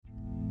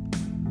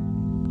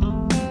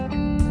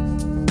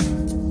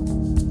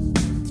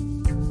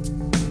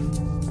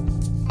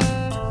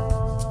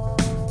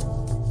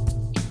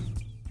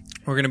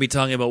We're going to be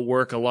talking about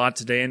work a lot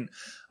today, and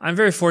I'm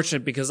very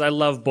fortunate because I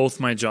love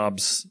both my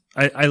jobs.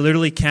 I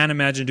literally can't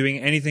imagine doing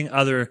anything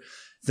other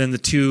than the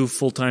 2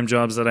 full-time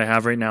jobs that I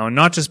have right now, and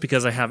not just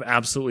because I have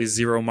absolutely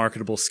zero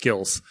marketable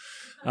skills.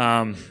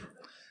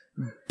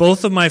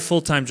 Both of my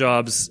full-time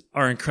jobs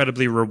are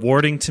incredibly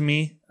rewarding to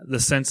me. The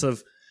sense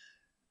of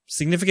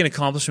significant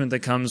accomplishment that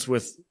comes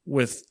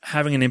with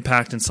having an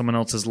impact in someone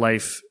else's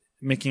life,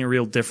 making a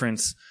real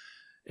difference,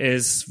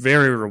 is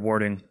very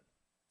rewarding.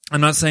 I'm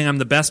not saying I'm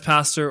the best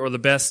pastor or the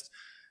best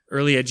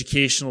early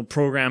educational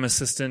program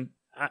assistant.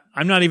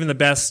 I'm not even the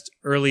best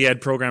early ed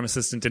program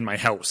assistant in my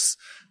house.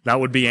 That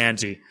would be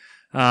Angie.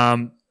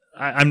 I'm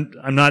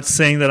not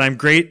saying that I'm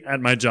great at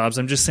my jobs.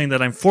 I'm just saying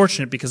that I'm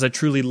fortunate because I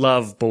truly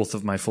love both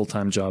of my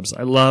full-time jobs.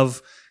 I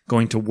love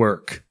going to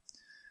work.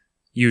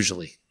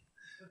 Usually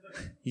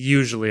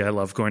I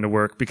love going to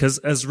work because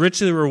as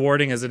richly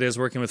rewarding as it is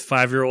working with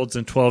 5-year-olds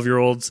and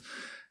 12-year-olds,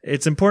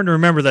 it's important to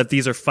remember that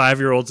these are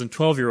 5-year-olds and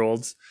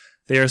 12-year-olds.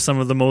 They are some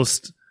of the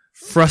most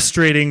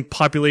frustrating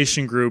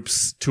population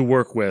groups to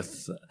work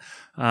with.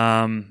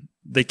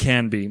 They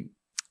can be.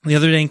 The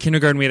other day in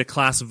kindergarten, we had a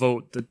class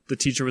vote. The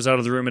teacher was out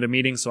of the room at a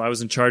meeting, so I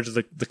was in charge of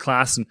the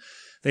class, and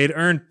they had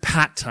earned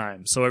PAT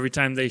time. So every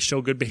time they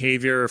show good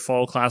behavior or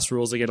follow class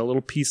rules, they get a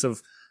little piece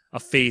of a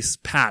face,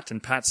 PAT,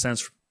 and PAT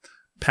stands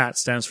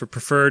for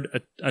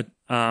preferred,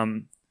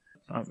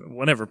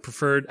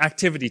 preferred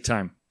activity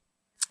time.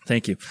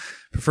 Thank you.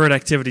 Preferred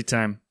activity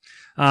time.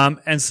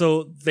 And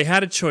so they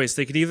had a choice.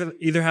 They could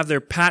either have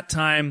their PAT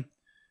time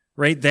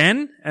right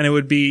then, and it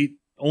would be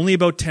only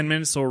about 10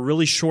 minutes, so a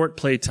really short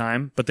play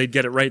time, but they'd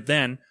get it right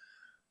then.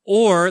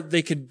 Or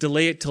they could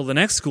delay it till the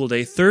next school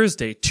day,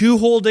 Thursday, 2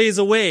 whole days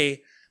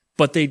away,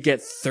 but they'd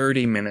get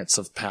 30 minutes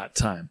of PAT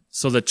time.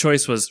 So the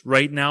choice was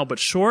right now, but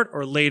short,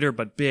 or later,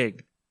 but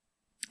big.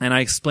 And I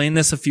explained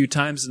this a few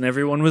times, and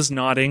everyone was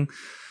nodding.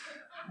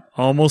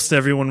 Almost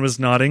everyone was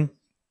nodding.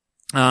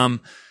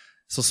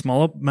 So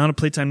small amount of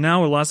playtime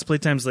now or lots of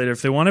playtimes later.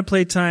 If they wanted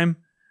playtime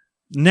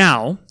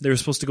now, they were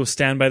supposed to go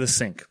stand by the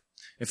sink.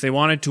 If they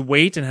wanted to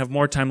wait and have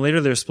more time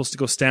later, they were supposed to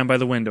go stand by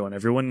the window. And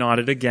everyone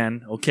nodded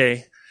again. Okay.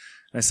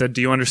 And I said,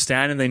 do you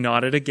understand? And they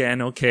nodded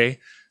again. Okay.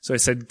 So I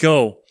said,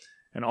 go.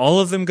 And all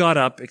of them got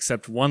up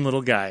except one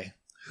little guy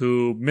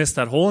who missed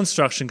that whole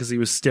instruction because he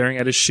was staring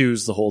at his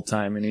shoes the whole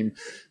time and he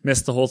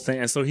missed the whole thing.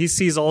 And so he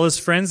sees all his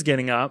friends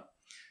getting up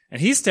and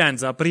he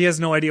stands up, but he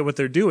has no idea what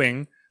they're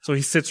doing. So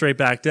he sits right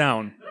back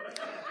down.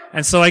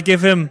 And so I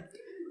give him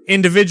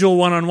individual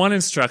one-on-one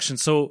instruction.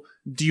 So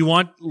do you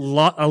want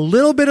a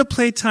little bit of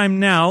playtime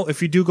now?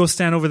 If you do, go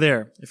stand over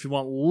there. If you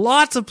want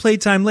lots of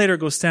playtime later,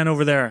 go stand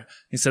over there.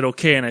 He said,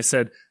 okay. And I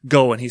said,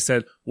 go. And he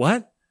said,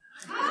 what?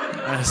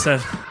 And I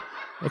said,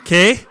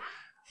 okay.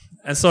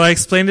 And so I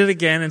explained it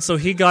again. And so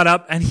he got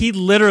up and he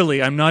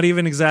literally, I'm not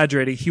even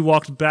exaggerating, he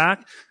walked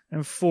back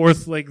and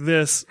forth like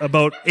this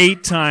about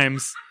 8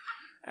 times.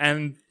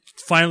 And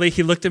finally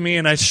he looked at me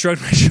and I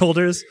shrugged my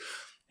shoulders.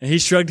 And he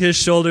shrugged his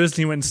shoulders and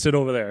he went and stood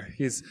over there.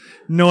 He's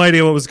no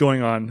idea what was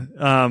going on.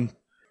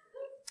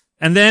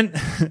 And then,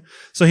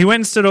 so he went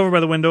and stood over by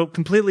the window,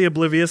 completely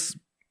oblivious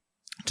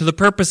to the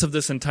purpose of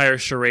this entire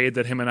charade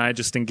that him and I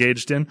just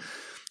engaged in.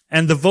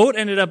 And the vote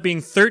ended up being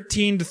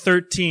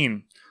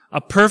 13-13,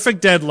 a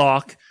perfect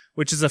deadlock,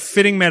 which is a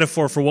fitting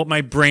metaphor for what my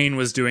brain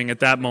was doing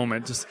at that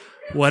moment. Just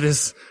what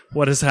is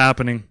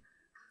happening?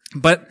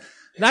 But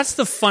that's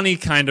the funny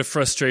kind of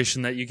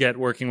frustration that you get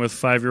working with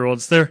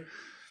 5-year-olds.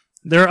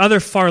 There are other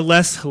far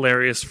less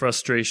hilarious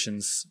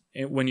frustrations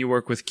when you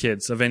work with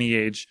kids of any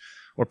age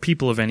or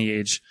people of any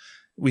age.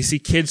 We see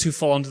kids who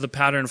fall into the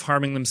pattern of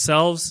harming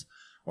themselves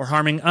or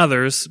harming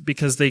others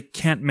because they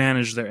can't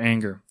manage their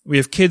anger. We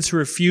have kids who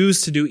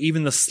refuse to do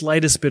even the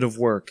slightest bit of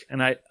work,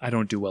 and I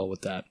don't do well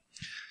with that.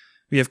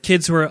 We have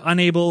kids who are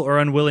unable or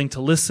unwilling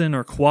to listen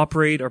or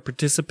cooperate or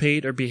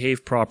participate or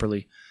behave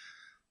properly.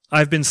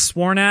 I've been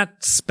sworn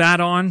at,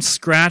 spat on,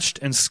 scratched,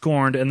 and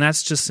scorned, and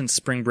that's just since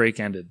spring break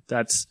ended.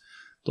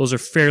 Those are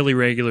fairly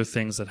regular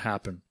things that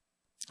happen.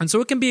 And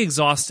so it can be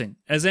exhausting,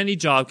 as any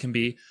job can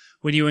be,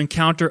 when you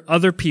encounter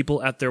other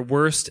people at their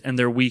worst and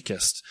their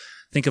weakest.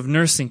 Think of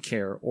nursing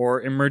care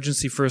or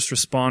emergency first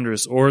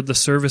responders or the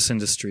service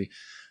industry.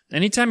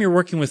 Anytime you're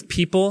working with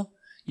people,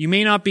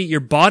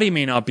 your body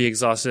may not be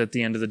exhausted at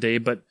the end of the day,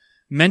 but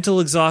mental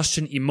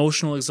exhaustion,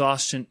 emotional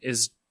exhaustion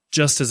is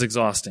just as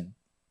exhausting.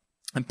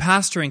 And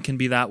pastoring can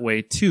be that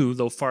way too,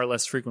 though far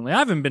less frequently. I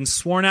haven't been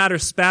sworn at or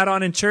spat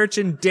on in church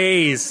in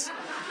days.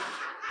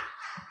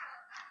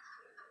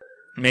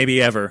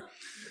 Maybe ever.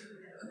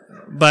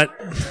 But,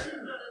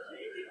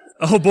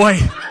 oh boy,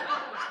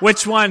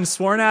 which one?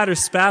 Sworn at or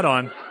spat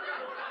on?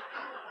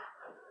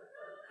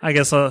 I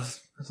guess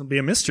it'll be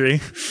a mystery.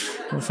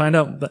 We'll find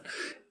out. But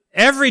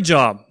every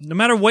job, no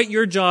matter what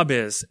your job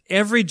is,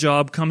 every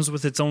job comes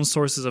with its own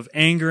sources of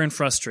anger and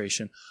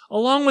frustration,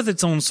 along with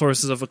its own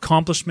sources of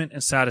accomplishment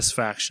and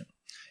satisfaction.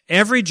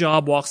 Every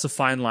job walks a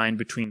fine line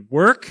between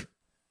work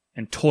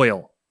and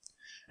toil.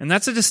 And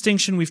that's a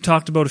distinction we've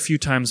talked about a few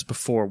times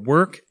before,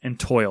 work and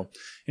toil.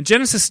 In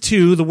Genesis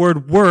 2, the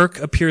word work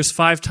appears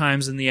 5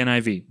 times in the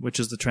NIV, which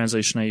is the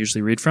translation I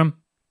usually read from.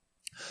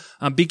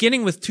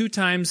 Beginning with 2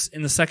 times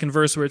in the second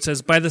verse where it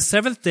says, by the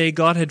 7th day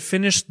God had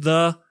finished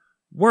the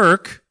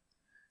work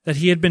that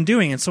he had been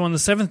doing. And so on the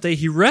 7th day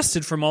he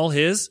rested from all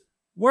his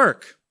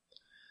work.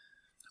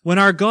 When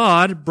our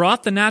God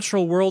brought the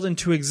natural world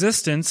into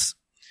existence,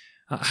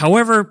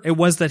 however it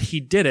was that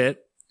he did it,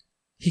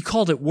 he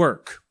called it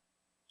work.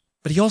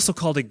 But he also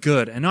called it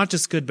good, and not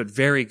just good, but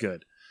very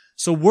good.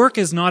 So work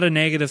is not a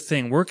negative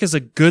thing. Work is a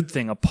good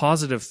thing, a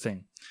positive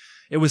thing.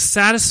 It was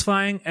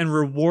satisfying and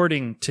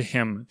rewarding to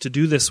him to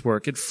do this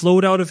work. It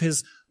flowed out of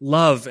his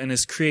love and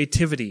his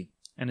creativity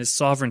and his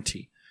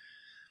sovereignty.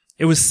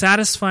 It was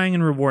satisfying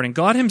and rewarding.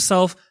 God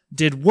himself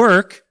did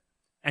work,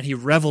 and he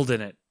reveled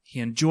in it. He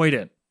enjoyed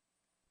it.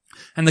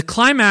 And the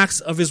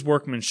climax of his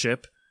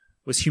workmanship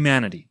was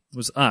humanity,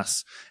 was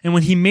us. And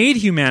when he made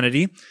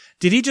humanity,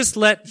 did he just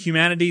let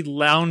humanity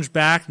lounge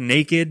back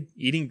naked,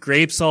 eating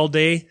grapes all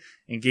day,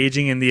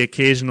 engaging in the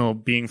occasional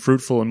being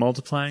fruitful and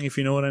multiplying, if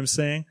you know what I'm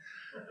saying?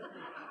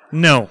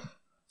 No.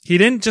 He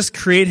didn't just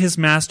create his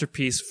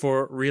masterpiece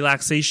for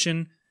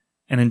relaxation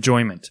and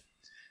enjoyment.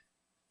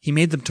 He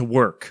made them to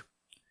work.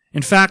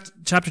 In fact,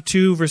 chapter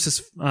 2,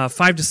 verses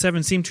 5 to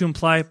 7 seem to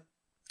imply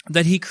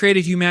that he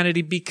created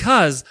humanity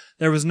because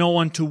there was no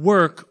one to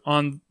work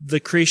on the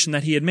creation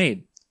that he had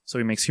made. So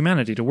he makes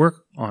humanity to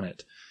work on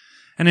it.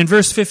 And in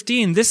verse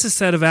 15, this is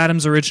said of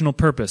Adam's original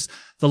purpose.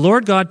 The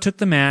Lord God took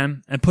the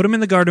man and put him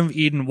in the Garden of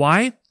Eden.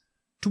 Why?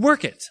 To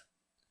work it.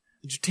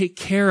 To take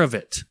care of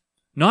it.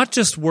 Not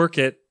just work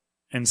it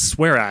and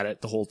swear at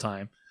it the whole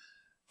time.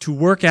 To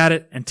work at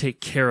it and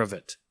take care of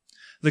it.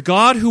 The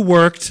God who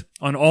worked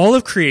on all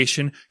of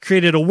creation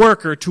created a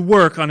worker to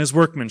work on his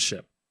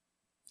workmanship.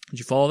 Did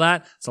you follow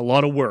that? It's a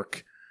lot of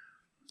work.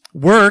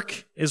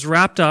 Work is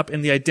wrapped up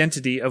in the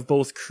identity of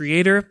both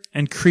creator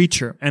and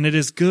creature, and it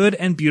is good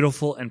and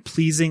beautiful and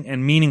pleasing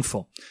and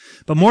meaningful.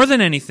 But more than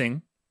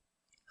anything,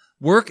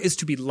 work is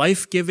to be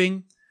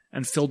life-giving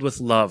and filled with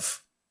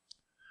love.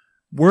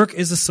 Work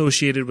is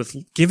associated with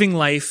giving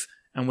life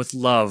and with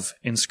love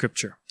in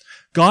Scripture.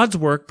 God's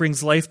work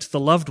brings life to the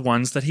loved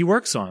ones that he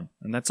works on,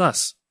 and that's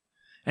us.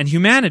 And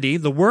humanity,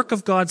 the work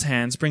of God's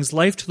hands, brings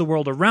life to the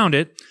world around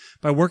it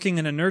by working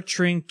in a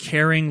nurturing,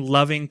 caring,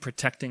 loving,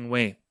 protecting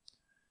way.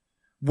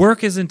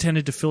 Work is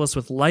intended to fill us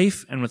with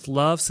life and with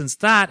love, since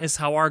that is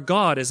how our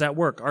God is at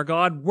work. Our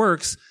God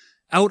works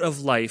out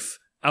of life,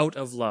 out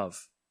of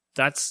love.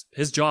 That's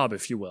his job,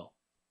 if you will.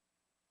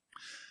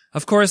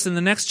 Of course, in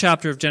the next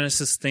chapter of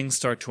Genesis, things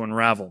start to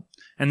unravel,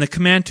 and the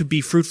command to be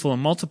fruitful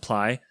and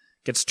multiply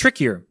gets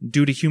trickier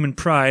due to human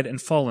pride and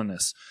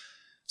fallenness.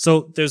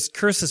 So there's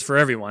curses for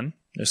everyone.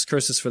 There's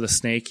curses for the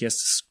snake. He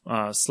has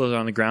to slither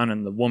on the ground,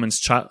 and the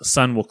woman's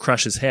son will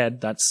crush his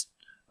head. That's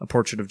a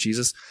portrait of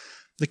Jesus.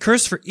 The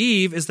curse for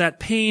Eve is that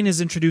pain is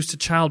introduced to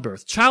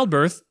childbirth.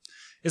 Childbirth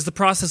is the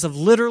process of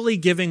literally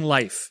giving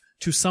life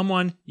to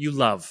someone you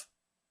love,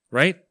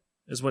 right?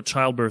 Is what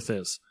childbirth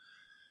is.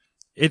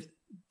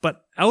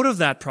 But out of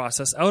that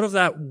process, out of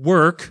that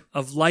work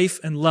of life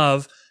and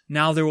love,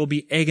 now there will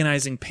be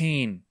agonizing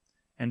pain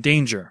and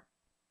danger.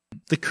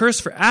 The curse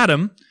for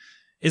Adam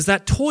is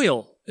that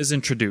toil is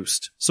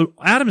introduced. So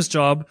Adam's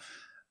job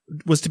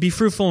was to be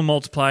fruitful and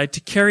multiply,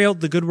 to carry out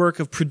the good work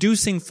of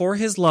producing for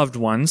his loved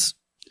ones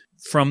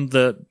from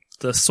the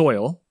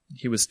soil.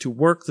 He was to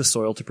work the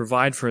soil to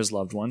provide for his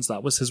loved ones.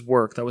 That was his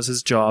work. That was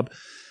his job.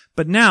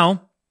 But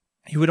now,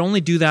 he would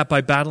only do that by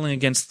battling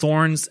against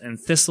thorns and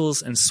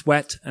thistles and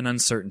sweat and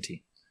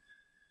uncertainty.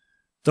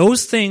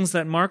 Those things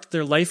that marked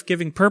their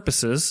life-giving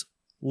purposes,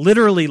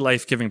 literally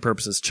life-giving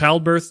purposes,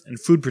 childbirth and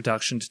food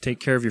production to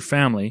take care of your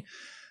family,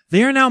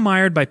 they are now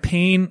mired by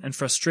pain and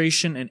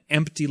frustration and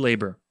empty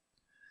labor.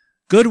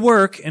 Good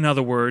work, in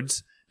other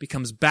words,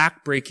 becomes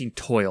back-breaking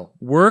toil.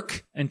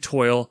 Work and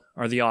toil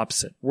are the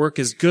opposite. Work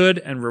is good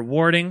and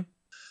rewarding.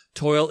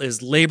 Toil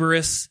is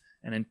laborious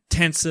and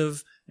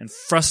intensive and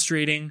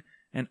frustrating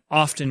and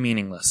often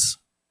meaningless.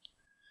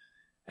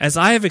 As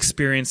I have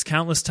experienced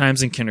countless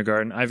times in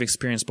kindergarten, I've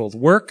experienced both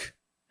work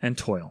and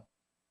toil.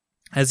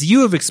 As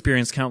you have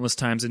experienced countless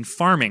times in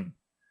farming,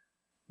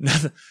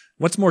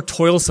 what's more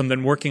toilsome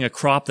than working a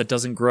crop that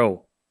doesn't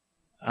grow?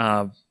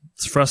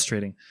 It's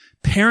frustrating.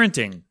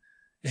 Parenting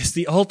is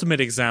the ultimate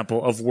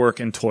example of work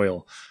and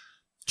toil.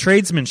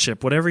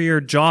 Tradesmanship, whatever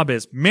your job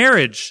is.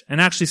 Marriage,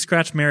 and actually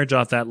scratch marriage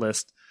off that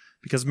list,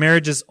 because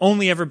marriage is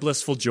only ever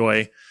blissful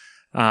joy.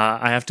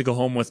 I have to go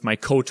home with my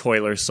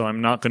co-toiler, so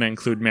I'm not going to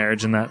include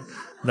marriage in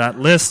that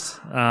list.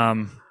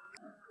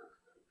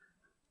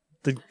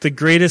 The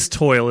greatest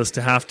toil is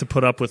to have to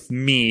put up with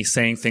me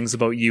saying things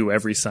about you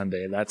every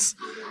Sunday.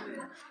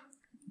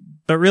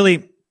 But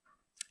really,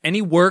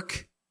 any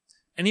work,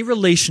 any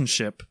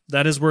relationship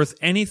that is worth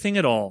anything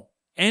at all,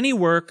 any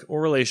work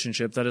or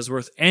relationship that is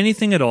worth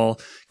anything at all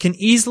can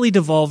easily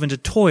devolve into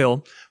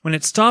toil when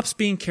it stops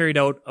being carried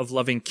out of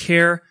loving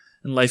care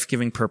and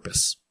life-giving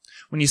purpose.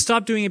 When you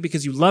stop doing it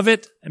because you love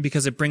it and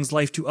because it brings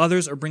life to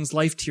others or brings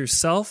life to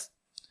yourself,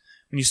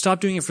 When you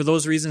stop doing it for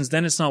those reasons,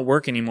 then it's not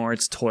work anymore,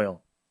 it's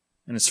toil.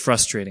 And it's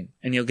frustrating.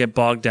 And you'll get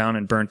bogged down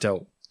and burnt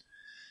out.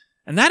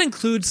 And that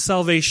includes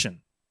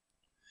salvation.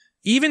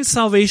 Even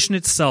salvation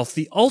itself,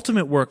 the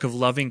ultimate work of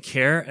loving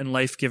care and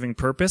life-giving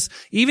purpose,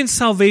 even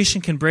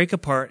salvation can break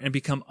apart and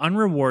become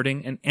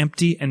unrewarding and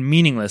empty and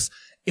meaningless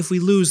if we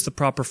lose the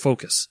proper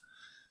focus.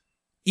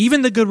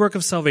 Even the good work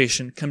of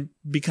salvation can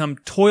become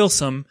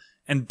toilsome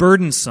and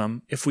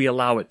burdensome if we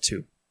allow it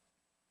to.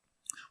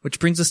 Which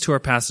brings us to our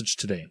passage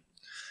today.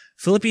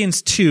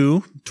 Philippians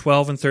 2,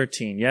 12 and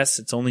 13. Yes,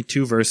 it's only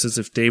 2 verses.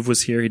 If Dave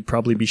was here, he'd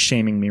probably be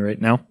shaming me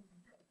right now.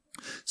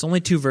 It's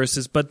only 2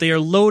 verses, but they are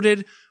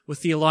loaded with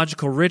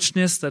theological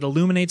richness that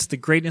illuminates the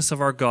greatness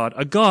of our God,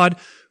 a God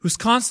who's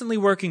constantly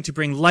working to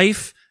bring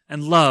life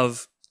and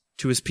love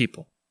to his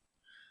people.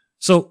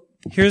 So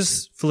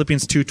here's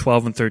Philippians 2,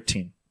 12 and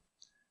 13.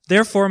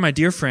 Therefore, my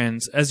dear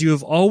friends, as you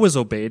have always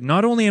obeyed,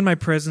 not only in my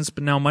presence,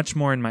 but now much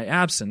more in my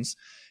absence,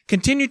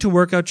 continue to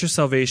work out your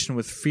salvation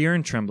with fear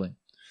and trembling.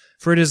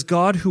 For it is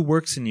God who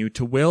works in you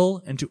to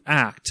will and to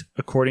act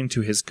according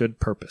to his good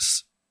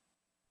purpose.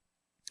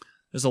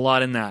 There's a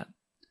lot in that,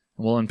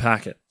 and we'll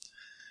unpack it.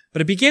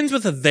 But it begins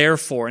with a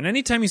therefore, and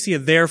anytime you see a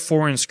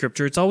therefore in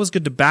Scripture, it's always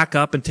good to back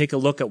up and take a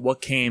look at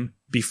what came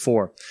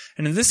before.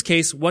 And in this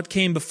case, what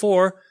came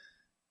before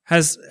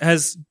has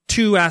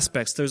 2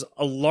 aspects. There's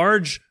a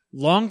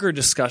longer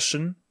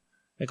discussion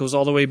that goes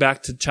all the way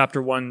back to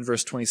chapter 1,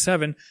 verse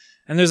 27,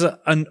 and there's a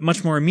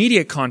much more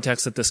immediate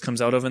context that this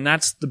comes out of, and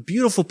that's the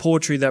beautiful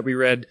poetry that we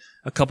read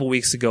a couple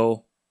weeks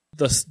ago,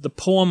 the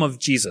poem of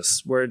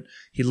Jesus, where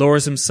he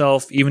lowers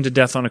himself even to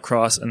death on a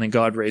cross, and then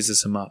God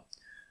raises him up.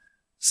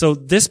 So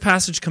this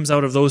passage comes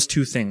out of those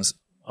 2 things,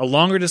 a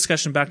longer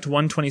discussion back to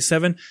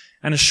 127,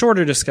 and a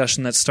shorter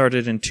discussion that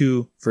started in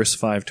 2, verse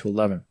 5 to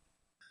 11.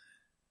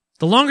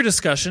 The longer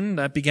discussion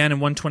that began in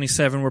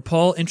 127, where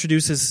Paul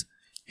introduces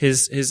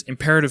his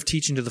imperative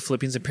teaching to the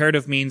Philippians.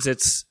 Imperative means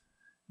it's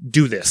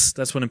do this.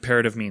 That's what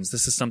imperative means.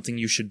 This is something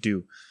you should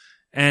do.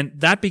 And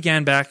that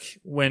began back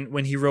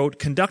when he wrote,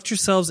 conduct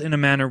yourselves in a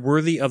manner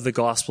worthy of the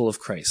gospel of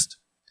Christ.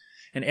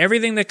 And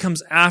everything that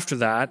comes after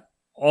that,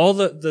 all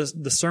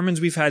the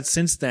sermons we've had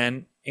since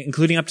then,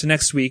 including up to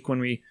next week when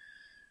we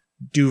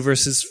do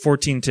verses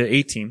 14 to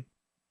 18,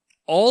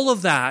 all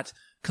of that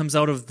comes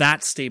out of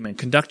that statement.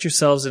 Conduct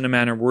yourselves in a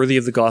manner worthy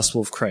of the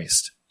gospel of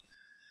Christ.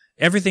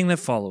 Everything that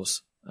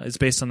follows is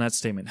based on that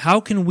statement. How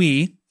can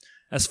we,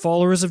 as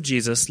followers of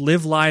Jesus,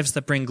 live lives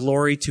that bring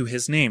glory to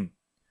his name?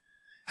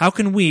 How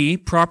can we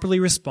properly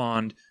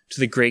respond to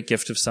the great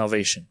gift of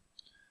salvation?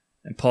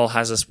 And Paul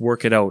has us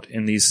work it out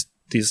in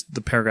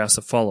the paragraphs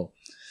that follow.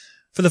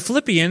 For the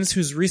Philippians,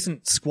 whose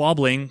recent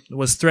squabbling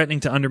was threatening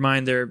to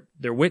undermine their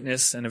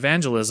witness and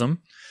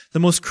evangelism, the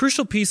most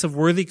crucial piece of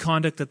worthy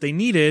conduct that they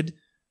needed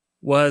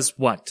was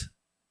what?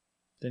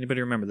 Does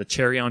anybody remember? The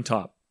cherry on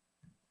top.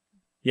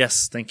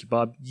 Yes, thank you,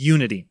 Bob.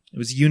 Unity. It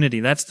was unity.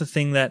 That's the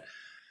thing that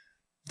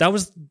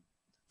was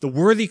the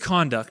worthy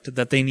conduct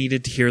that they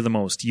needed to hear the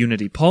most.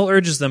 Unity. Paul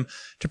urges them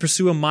to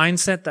pursue a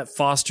mindset that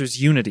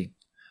fosters unity.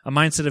 A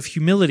mindset of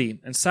humility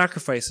and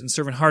sacrifice and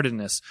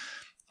servant-heartedness.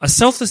 A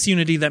selfless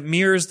unity that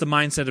mirrors the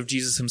mindset of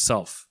Jesus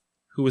himself,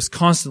 who was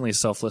constantly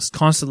selfless,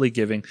 constantly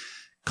giving,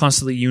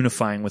 constantly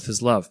unifying with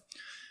his love.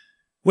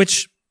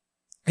 Which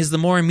is the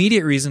more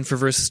immediate reason for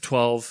verse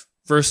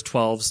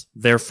 12's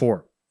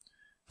therefore.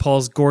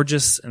 Paul's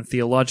gorgeous and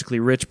theologically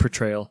rich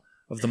portrayal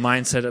of the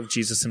mindset of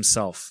Jesus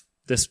himself.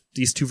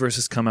 These 2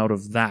 verses come out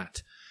of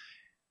that.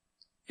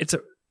 It's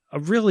a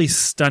really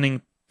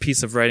stunning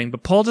piece of writing,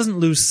 but Paul doesn't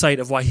lose sight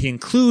of why he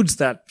includes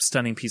that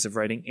stunning piece of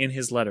writing in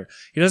his letter.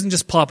 He doesn't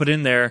just plop it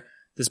in there,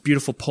 this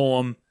beautiful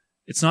poem.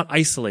 It's not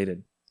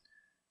isolated.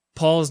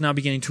 Paul is now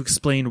beginning to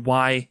explain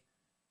why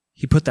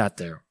he put that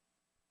there.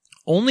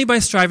 Only by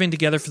striving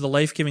together for the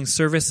life-giving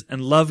service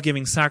and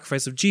love-giving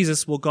sacrifice of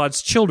Jesus will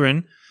God's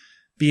children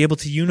be able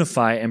to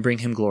unify and bring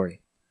him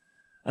glory.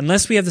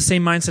 Unless we have the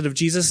same mindset of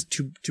Jesus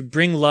to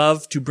bring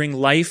love, to bring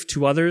life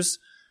to others,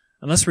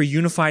 unless we're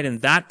unified in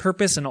that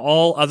purpose and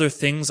all other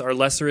things are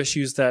lesser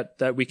issues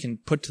that we can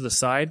put to the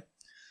side,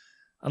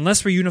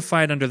 unless we're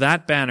unified under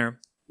that banner,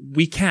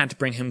 we can't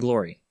bring him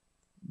glory.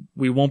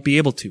 We won't be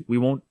able to. We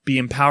won't be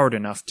empowered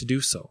enough to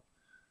do so.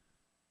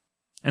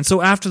 And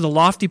so after the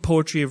lofty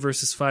poetry of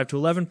verses 5 to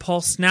 11,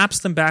 Paul snaps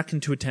them back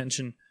into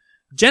attention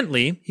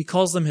gently. He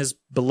calls them his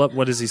beloved,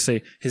 what does he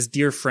say? His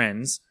dear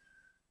friends.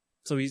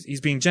 So he's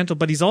being gentle,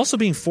 but he's also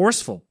being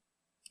forceful.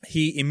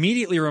 He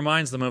immediately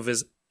reminds them of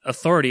his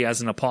authority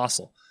as an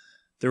apostle.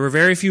 There were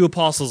very few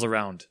apostles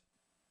around.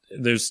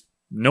 There's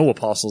no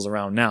apostles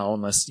around now,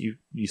 unless you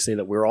say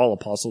that we're all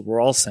apostles,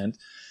 we're all sent.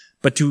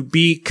 But to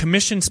be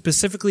commissioned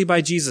specifically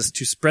by Jesus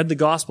to spread the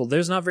gospel,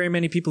 there's not very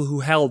many people who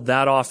held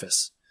that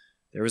office.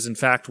 There was, in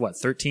fact,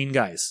 13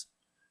 guys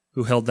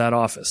who held that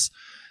office.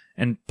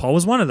 And Paul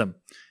was one of them.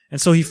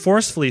 And so he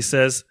forcefully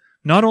says,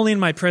 not only in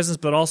my presence,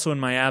 but also in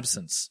my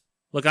absence.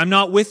 Look, I'm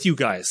not with you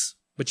guys,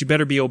 but you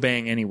better be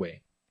obeying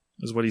anyway,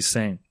 is what he's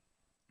saying.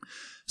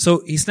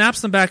 So he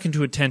snaps them back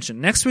into attention.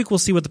 Next week, we'll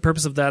see what the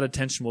purpose of that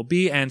attention will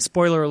be. And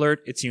spoiler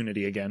alert, it's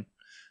unity again.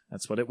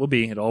 That's what it will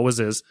be. It always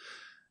is.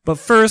 But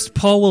first,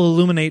 Paul will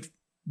illuminate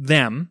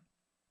them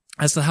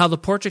as to how the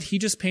portrait he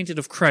just painted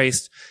of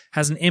Christ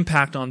has an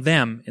impact on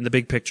them in the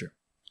big picture,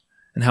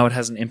 and how it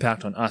has an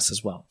impact on us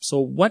as well. So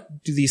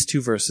what do these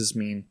two verses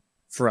mean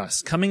for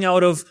us? Coming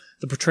out of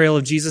the portrayal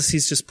of Jesus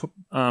he's just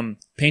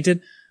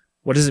painted,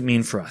 what does it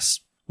mean for us?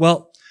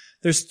 Well,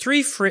 there's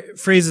three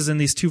phrases in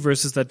these two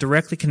verses that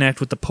directly connect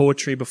with the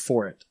poetry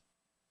before it.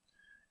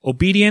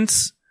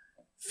 Obedience,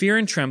 fear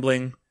and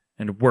trembling,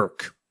 and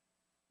work.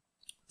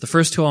 The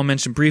first two I'll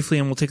mention briefly,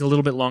 and we'll take a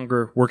little bit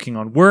longer working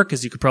on work,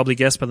 as you could probably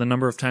guess by the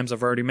number of times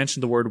I've already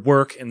mentioned the word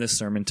work in this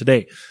sermon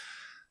today.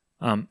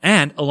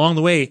 And along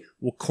the way,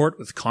 we'll court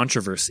with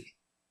controversy.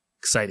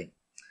 Exciting.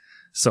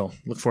 So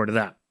look forward to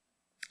that.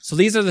 So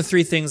these are the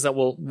three things that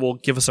will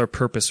give us our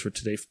purpose for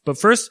today. But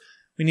first,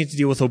 we need to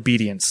deal with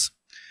obedience.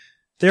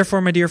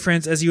 Therefore, my dear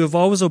friends, as you have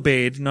always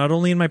obeyed, not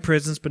only in my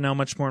presence, but now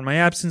much more in my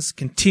absence,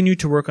 continue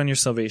to work on your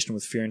salvation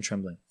with fear and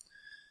trembling.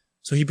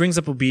 So he brings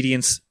up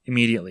obedience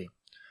immediately.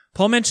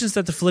 Paul mentions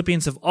that the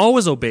Philippians have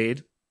always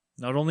obeyed,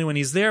 not only when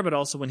he's there, but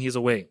also when he's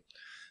away.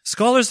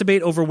 Scholars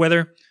debate over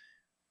whether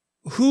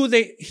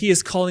he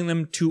is calling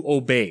them to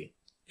obey.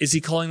 Is he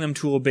calling them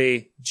to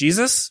obey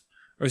Jesus,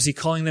 or is he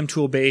calling them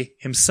to obey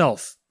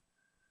himself?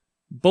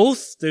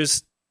 Both,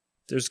 there's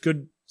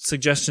good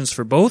suggestions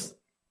for both.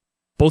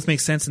 Both make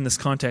sense in this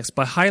context.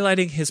 By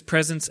highlighting his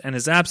presence and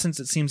his absence,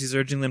 it seems he's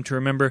urging them to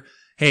remember,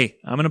 hey,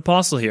 I'm an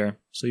apostle here,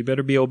 so you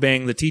better be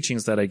obeying the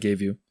teachings that I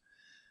gave you.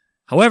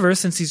 However,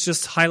 since he's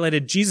just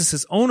highlighted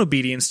Jesus' own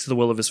obedience to the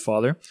will of his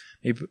Father,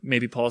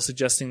 maybe Paul is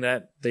suggesting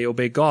that they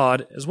obey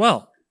God as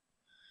well.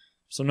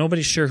 So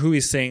nobody's sure who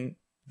he's saying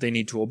they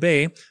need to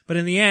obey, but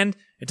in the end,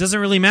 it doesn't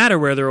really matter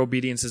where their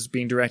obedience is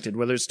being directed,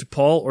 whether it's to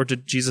Paul or to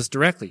Jesus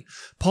directly.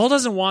 Paul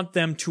doesn't want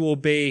them to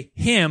obey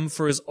him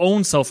for his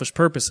own selfish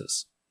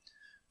purposes.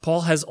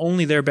 Paul has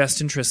only their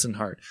best interests in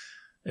heart.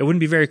 It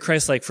wouldn't be very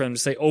Christ-like for them to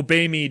say,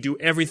 obey me, do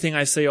everything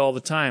I say all the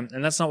time.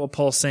 And that's not what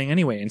Paul's saying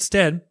anyway.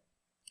 Instead,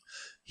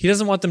 he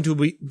doesn't want them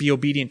to be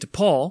obedient to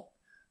Paul.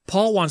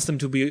 Paul wants them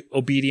to be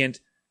obedient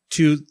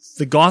to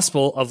the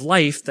gospel of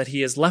life that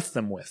he has left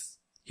them with.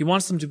 He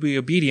wants them to be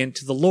obedient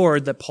to the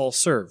Lord that Paul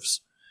serves.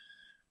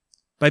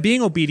 By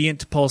being obedient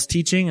to Paul's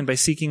teaching and by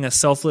seeking a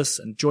selfless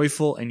and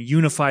joyful and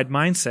unified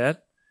mindset,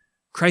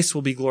 Christ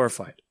will be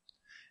glorified.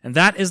 And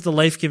that is the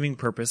life-giving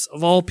purpose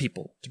of all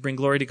people, to bring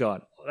glory to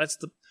God. That's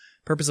the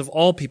purpose of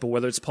all people,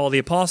 whether it's Paul the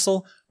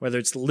Apostle, whether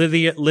it's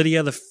Lydia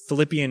the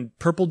Philippian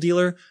purple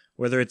dealer,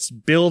 whether it's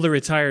Bill the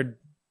retired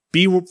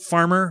bee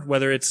farmer,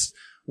 whether it's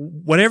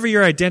whatever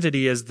your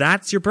identity is,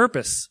 that's your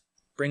purpose.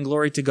 Bring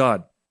glory to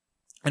God.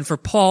 And for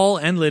Paul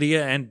and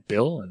Lydia and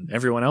Bill and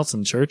everyone else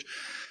in the church,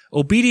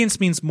 obedience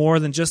means more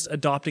than just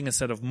adopting a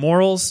set of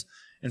morals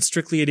and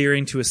strictly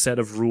adhering to a set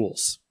of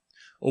rules.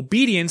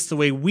 Obedience, the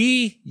way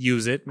we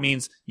use it,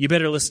 means you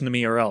better listen to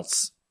me or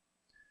else.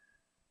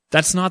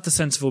 That's not the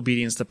sense of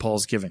obedience that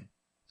Paul's giving.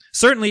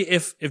 Certainly,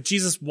 if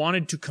Jesus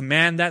wanted to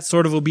command that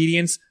sort of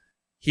obedience,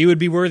 he would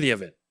be worthy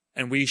of it,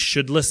 and we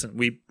should listen.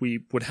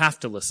 We would have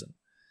to listen.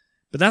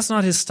 But that's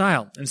not his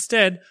style.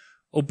 Instead,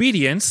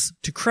 obedience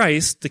to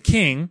Christ, the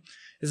King,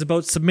 is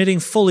about submitting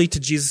fully to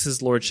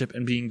Jesus' lordship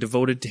and being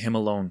devoted to him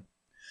alone.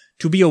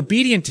 To be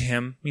obedient to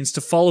him means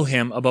to follow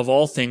him above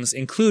all things,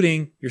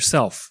 including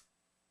yourself.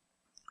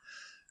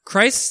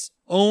 Christ's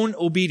own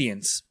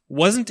obedience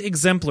wasn't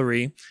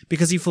exemplary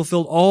because he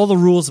fulfilled all the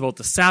rules about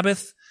the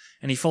Sabbath,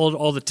 and he followed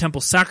all the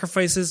temple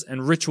sacrifices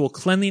and ritual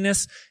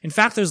cleanliness. In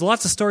fact, there's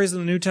lots of stories in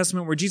the New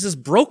Testament where Jesus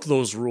broke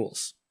those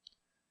rules.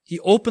 He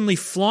openly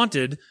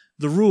flaunted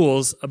the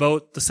rules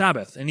about the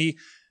Sabbath, and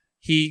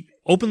he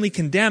openly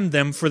condemned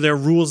them for their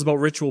rules about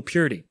ritual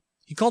purity.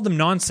 He called them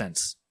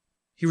nonsense.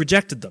 He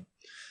rejected them.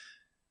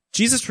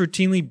 Jesus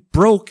routinely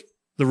broke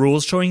the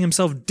rules, showing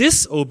himself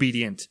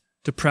disobedient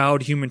to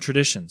proud human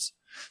traditions.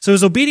 So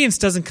his obedience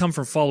doesn't come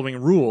from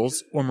following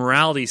rules or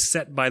morality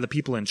set by the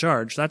people in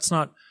charge. That's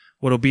not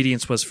what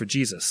obedience was for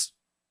Jesus.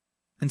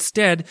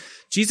 Instead,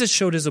 Jesus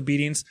showed his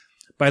obedience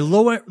by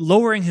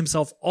lowering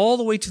himself all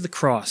the way to the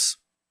cross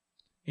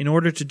in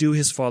order to do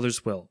his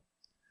Father's will.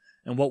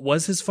 And what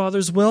was his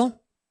Father's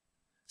will?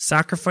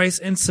 Sacrifice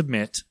and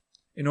submit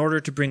in order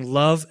to bring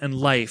love and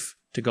life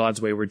to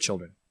God's wayward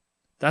children.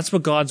 That's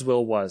what God's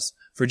will was.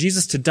 For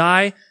Jesus to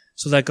die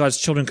so that God's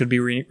children could be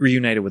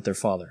reunited with their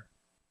Father.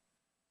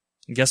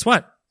 And guess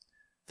what?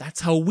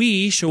 That's how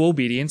we show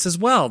obedience as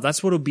well.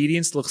 That's what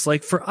obedience looks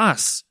like for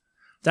us.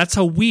 That's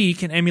how we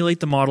can emulate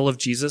the model of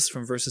Jesus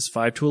from verses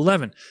 5 to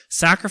 11.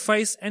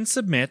 Sacrifice and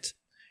submit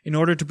in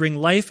order to bring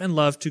life and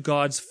love to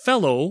God's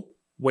fellow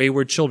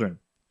wayward children.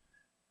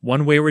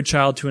 One wayward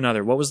child to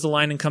another. What was the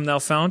line in Come Thou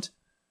Fount?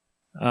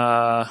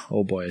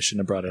 Oh boy, I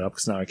shouldn't have brought it up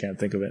because now I can't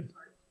think of it.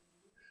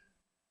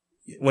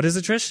 What is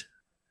it, Trish?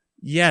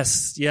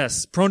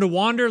 Yes. Prone to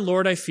wander,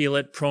 Lord, I feel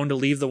it. Prone to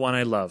leave the one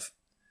I love.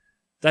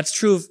 That's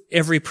true of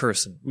every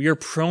person. We are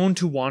prone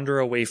to wander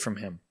away from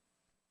him.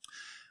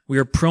 We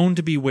are prone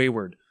to be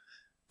wayward.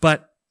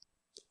 But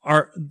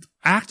our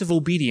act of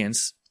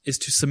obedience is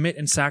to submit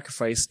and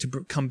sacrifice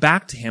to come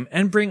back to him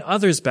and bring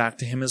others back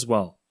to him as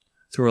well.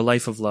 through a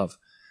life of love.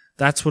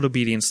 That's what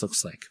obedience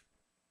looks like.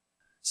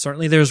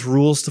 Certainly there's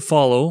rules to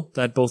follow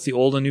that both the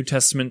Old and New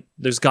Testament,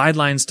 there's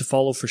guidelines to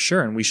follow for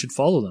sure, and we should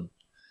follow them.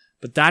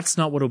 But that's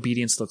not what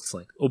obedience looks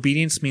like.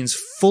 Obedience means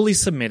fully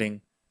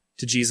submitting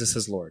to Jesus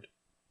as Lord,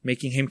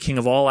 making him king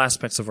of all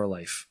aspects of our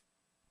life.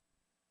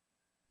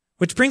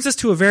 Which brings us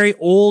to a very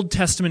Old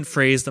Testament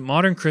phrase that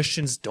modern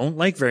Christians don't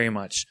like very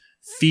much.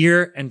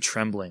 Fear and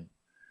trembling.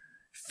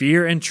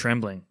 Fear and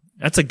trembling.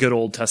 That's a good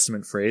Old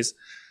Testament phrase.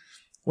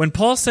 When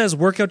Paul says,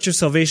 work out your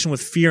salvation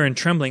with fear and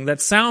trembling,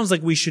 that sounds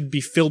like we should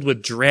be filled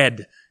with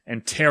dread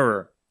and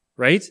terror,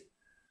 right?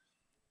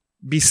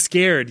 Be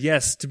scared,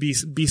 yes, to be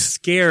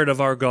scared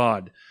of our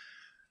God.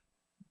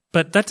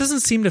 But that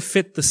doesn't seem to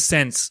fit the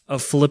sense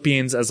of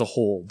Philippians as a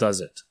whole,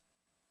 does it?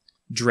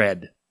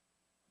 Dread.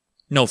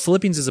 No,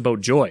 Philippians is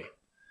about joy.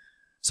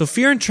 So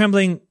fear and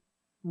trembling,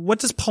 what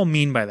does Paul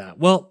mean by that?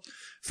 Well,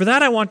 for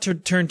that I want to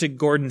turn to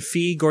Gordon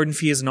Fee. Gordon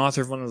Fee is an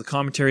author of one of the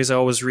commentaries I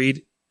always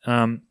read.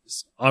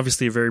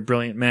 Obviously a very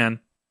brilliant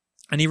man.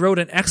 And he wrote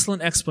an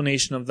excellent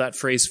explanation of that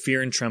phrase,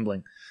 fear and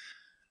trembling.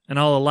 And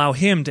I'll allow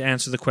him to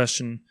answer the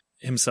question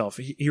himself.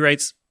 He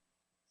writes,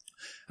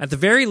 at the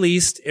very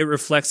least, it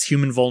reflects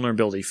human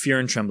vulnerability, fear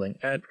and trembling.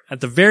 At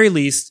the very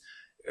least,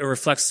 it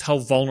reflects how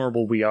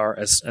vulnerable we are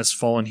as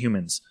fallen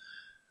humans.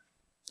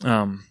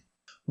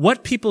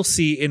 What people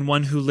see in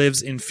one who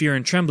lives in fear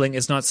and trembling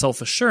is not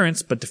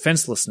self-assurance, but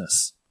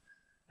defenselessness.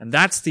 And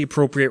that's the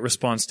appropriate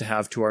response to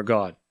have to our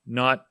God.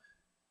 Not,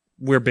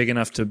 we're big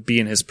enough to be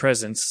in his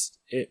presence.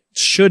 It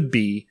should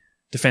be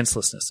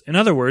defenselessness. In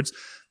other words,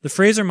 the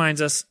phrase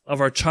reminds us of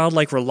our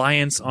childlike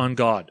reliance on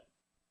God.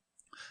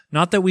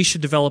 Not that we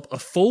should develop a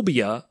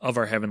phobia of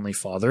our Heavenly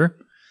Father,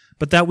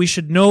 but that we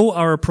should know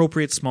our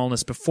appropriate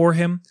smallness before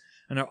him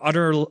and our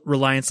utter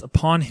reliance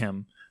upon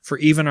him for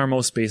even our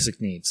most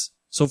basic needs.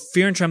 So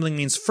fear and trembling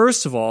means,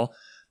 first of all,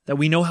 that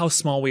we know how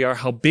small we are,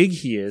 how big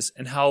he is,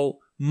 and how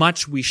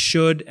much we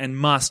should and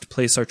must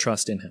place our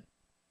trust in him.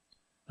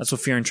 That's what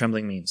fear and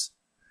trembling means.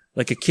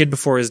 Like a kid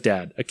before his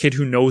dad, a kid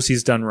who knows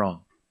he's done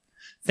wrong.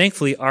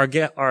 Thankfully, our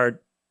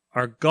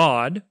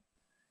God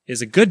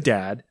is a good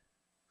dad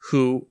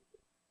who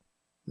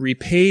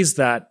repays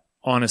that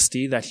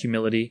honesty, that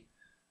humility,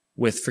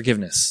 with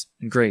forgiveness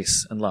and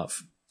grace and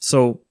love.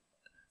 So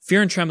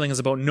fear and trembling is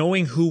about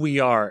knowing who we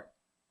are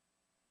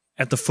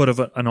at the foot of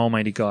an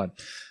almighty God.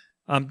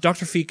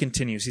 Dr. Fee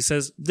continues. He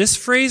says, this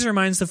phrase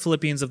reminds the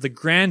Philippians of the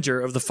grandeur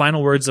of the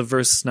final words of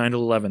verses 9 to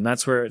 11.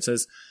 That's where it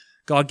says,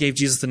 God gave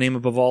Jesus the name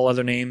above all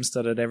other names,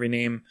 that at every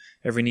name,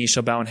 every knee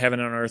shall bow in heaven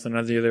and on earth and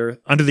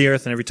under the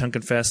earth, and every tongue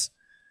confess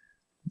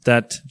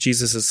that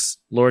Jesus is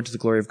Lord to the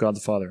glory of God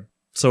the Father.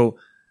 So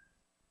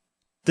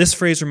this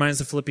phrase reminds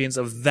the Philippians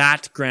of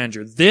that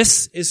grandeur.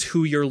 This is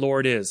who your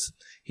Lord is.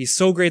 He's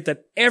so great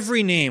that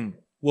every name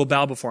will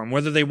bow before him,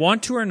 whether they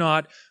want to or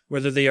not,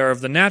 whether they are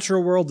of the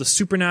natural world, the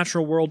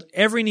supernatural world,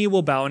 every knee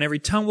will bow and every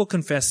tongue will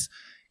confess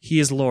he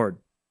is Lord.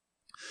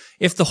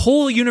 If the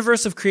whole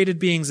universe of created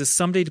beings is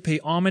someday to pay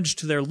homage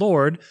to their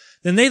Lord,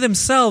 then they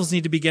themselves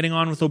need to be getting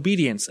on with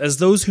obedience as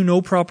those who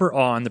know proper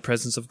awe in the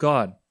presence of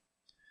God.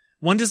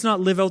 One does not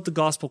live out the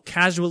gospel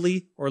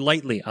casually or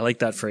lightly. I like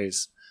that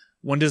phrase.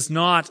 One does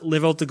not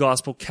live out the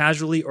gospel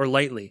casually or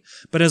lightly,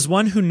 but as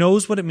one who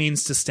knows what it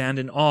means to stand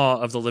in awe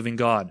of the living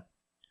God.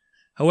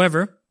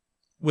 However,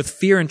 with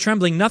fear and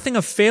trembling, nothing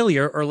of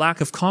failure or lack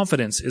of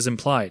confidence is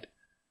implied.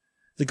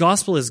 The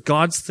gospel is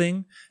God's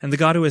thing, and the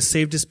God who has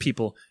saved his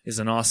people is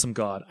an awesome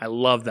God. I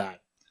love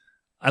that.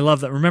 I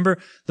love that. Remember,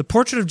 the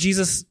portrait of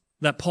Jesus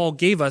that Paul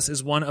gave us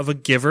is one of a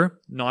giver,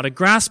 not a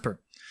grasper.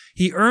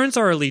 He earns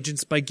our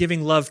allegiance by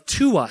giving love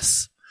to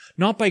us,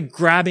 not by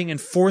grabbing and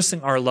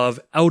forcing our love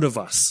out of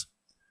us.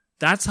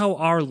 That's how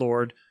our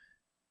Lord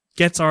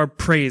gets our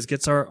praise,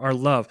 gets our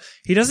love.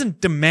 He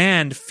doesn't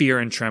demand fear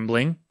and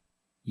trembling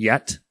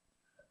yet.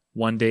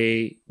 One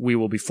day we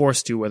will be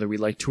forced to, whether we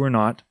like to or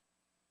not.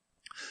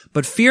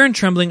 But fear and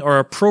trembling are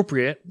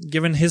appropriate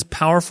given his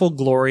powerful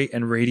glory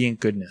and radiant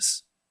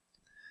goodness.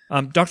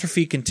 Dr.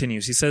 Fee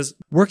continues. He says,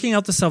 working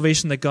out the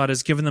salvation that God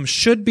has given them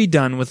should be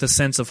done with a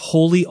sense of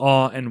holy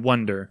awe and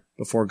wonder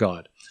before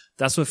God.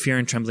 That's what fear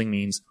and trembling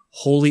means.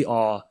 Holy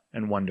awe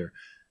and wonder.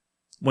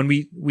 When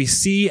we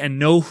see and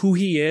know who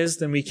he is,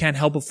 then we can't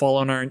help but fall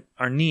on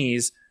our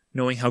knees,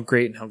 knowing how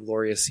great and how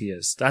glorious he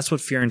is. That's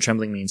what fear and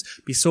trembling means.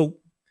 Be so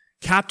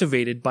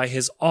captivated by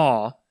his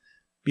awe,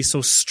 be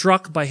so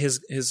struck by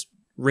his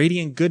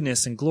radiant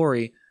goodness and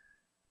glory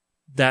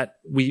that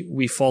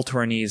we fall to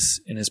our knees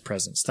in his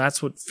presence.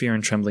 That's what fear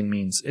and trembling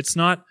means. It's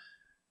not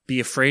be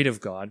afraid of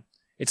God.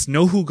 It's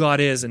know who God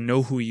is and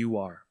know who you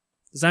are.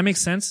 Does that make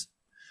sense?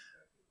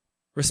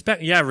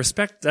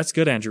 Respect, that's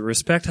good, Andrew.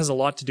 Respect has a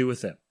lot to do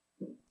with it.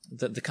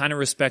 The kind of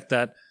respect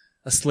that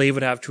a slave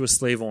would have to a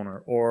slave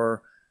owner,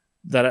 or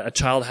that a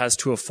child has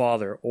to a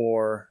father,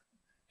 or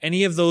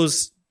any of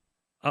those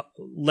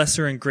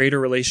lesser and greater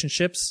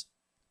relationships.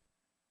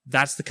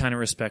 That's the kind of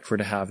respect we're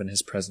to have in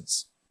his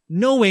presence.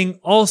 Knowing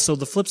also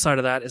the flip side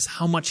of that is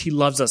how much he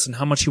loves us and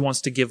how much he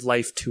wants to give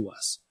life to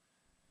us.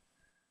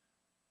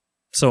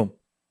 So,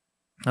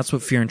 that's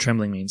what fear and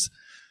trembling means.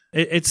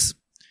 It's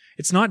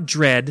not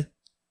dread.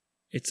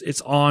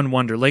 It's awe and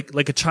wonder.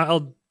 Like a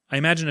child, I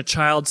imagine a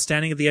child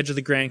standing at the edge of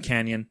the Grand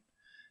Canyon,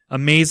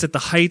 amazed at the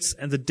heights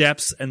and the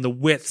depths and the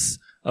widths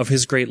of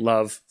his great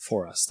love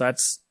for us.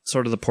 That's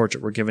sort of the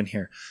portrait we're given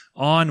here.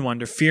 Awe and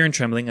wonder, fear and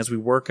trembling as we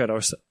work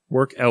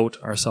out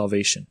our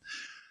salvation.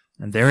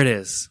 And there it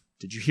is.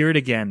 Did you hear it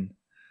again?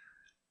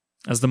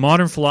 As the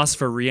modern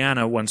philosopher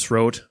Rihanna once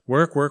wrote,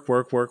 work, work,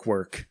 work, work,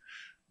 work.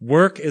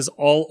 Work is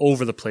all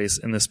over the place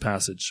in this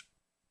passage.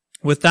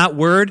 With that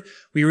word,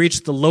 we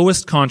reach the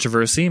lowest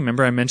controversy.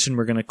 Remember I mentioned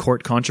we're going to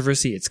court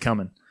controversy? It's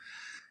coming.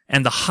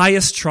 And the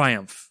highest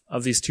triumph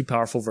of these two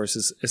powerful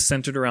verses is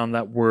centered around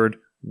that word,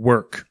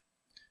 work.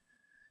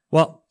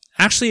 Well,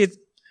 actually,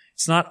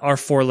 it's not our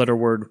 4-letter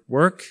word,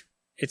 work.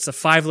 It's a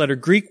 5-letter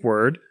Greek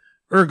word,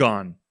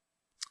 ergon.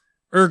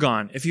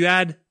 Ergon. If you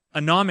add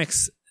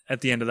onomics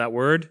at the end of that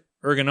word,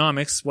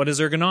 ergonomics, what is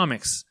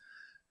ergonomics?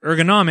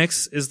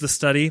 Ergonomics is the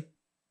study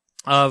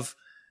of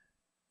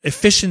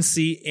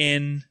efficiency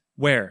in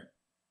where?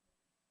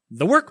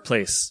 The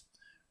workplace.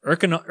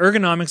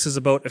 Ergonomics is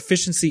about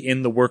efficiency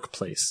in the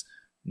workplace.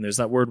 And there's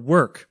that word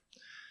work.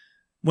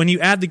 When you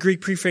add the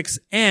Greek prefix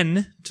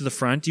en to the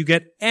front, you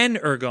get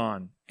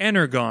energon,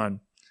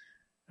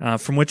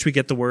 from which we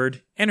get the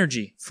word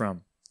energy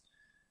from.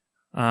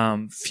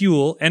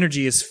 Fuel,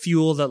 energy is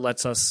fuel that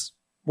lets us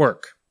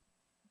work,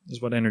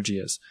 is what energy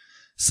is.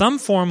 Some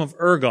form of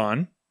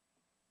ergon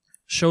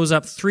shows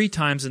up 3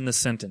 times in this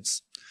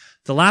sentence.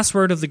 The last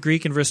word of the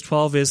Greek in verse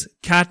 12 is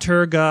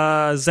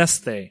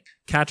katergazeste.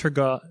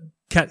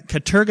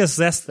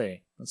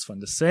 Katergazeste. That's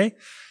fun to say.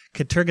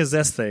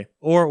 Katergazeste,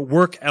 or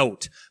work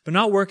out. But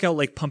not work out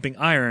like pumping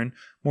iron,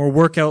 more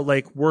work out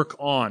like work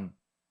on.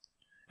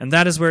 And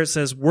that is where it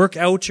says, work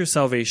out your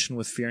salvation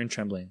with fear and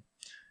trembling.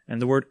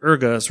 And the word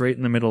erga is right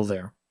in the middle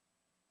there.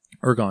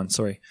 Ergon,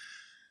 sorry.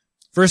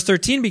 Verse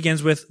 13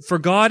 begins with, for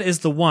God is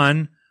the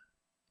one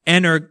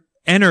energon,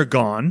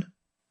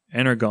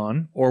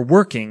 or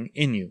working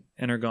in you.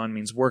 Energon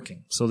means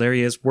working. So there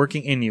he is,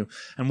 working in you.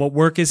 And what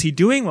work is he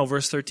doing? Well,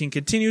 verse 13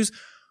 continues,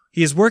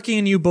 he is working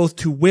in you both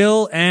to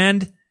will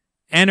and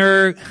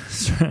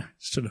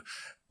should have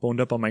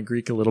boned up on my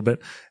Greek a little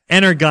bit.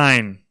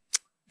 Energine,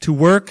 to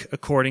work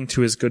according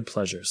to his good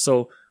pleasure.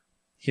 So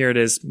here it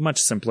is,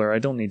 much simpler. I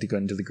don't need to go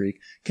into the Greek.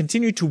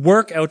 Continue to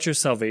work out your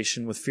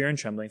salvation with fear and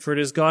trembling, for it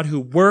is God who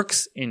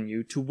works in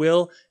you to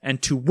will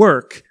and to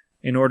work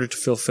in order to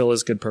fulfill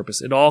his good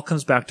purpose. It all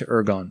comes back to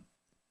ergon,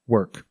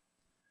 work.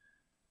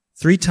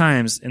 3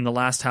 times in the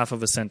last half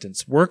of a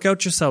sentence. Work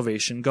out your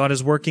salvation. God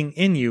is working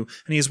in you,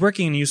 and he is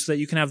working in you so that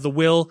you can have the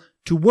will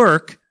to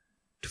work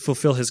to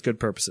fulfill his good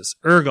purposes.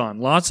 Ergon,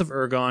 lots of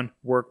ergon,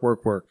 work,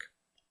 work, work.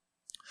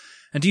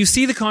 And do you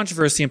see the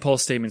controversy in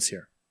Paul's statements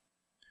here?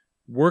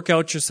 Work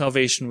out your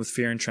salvation with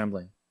fear and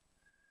trembling.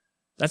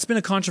 That's been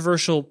a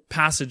controversial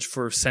passage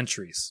for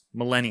centuries,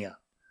 millennia.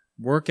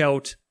 Work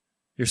out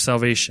your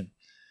salvation.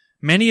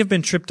 Many have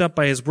been tripped up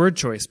by his word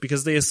choice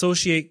because they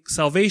associate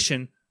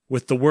salvation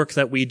with the work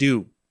that we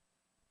do,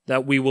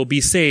 that we will be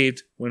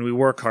saved when we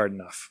work hard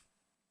enough.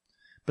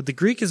 But the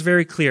Greek is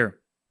very clear.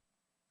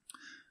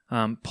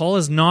 Paul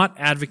is not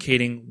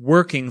advocating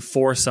working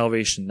for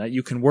salvation, that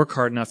you can work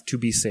hard enough to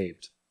be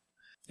saved.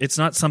 It's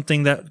not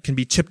something that can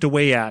be chipped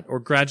away at or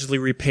gradually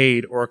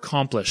repaid or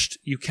accomplished.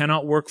 You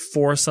cannot work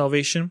for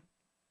salvation.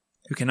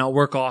 You cannot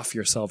work off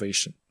your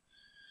salvation.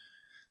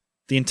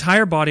 The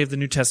entire body of the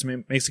New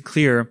Testament makes it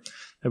clear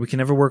that we can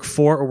never work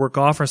for or work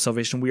off our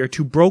salvation. We are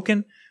too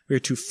broken. We are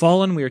too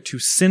fallen. We are too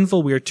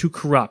sinful. We are too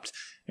corrupt.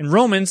 In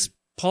Romans,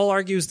 Paul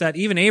argues that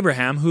even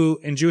Abraham, who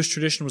in Jewish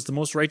tradition was the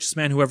most righteous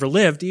man who ever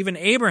lived, even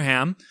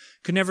Abraham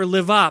could never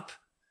live up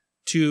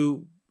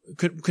to,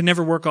 could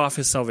never work off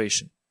his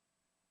salvation.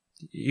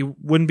 He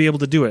wouldn't be able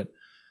to do it.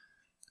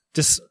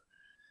 Just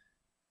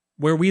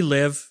where we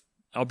live,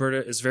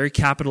 Alberta is very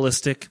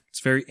capitalistic.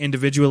 It's very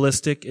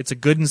individualistic. It's a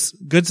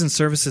goods and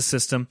services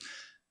system.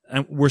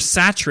 And we're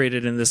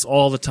saturated in this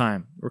all the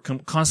time. We're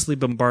constantly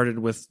bombarded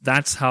with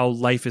that's how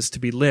life is to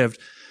be lived.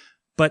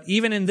 But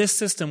even in this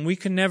system, we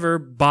can never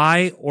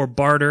buy or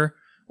barter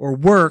or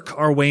work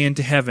our way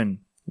into heaven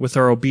with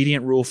our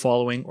obedient rule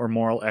following or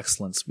moral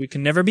excellence. We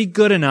can never be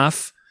good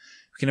enough.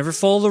 We can never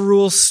follow the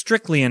rules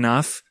strictly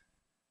enough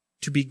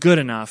to be good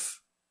enough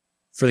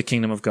for the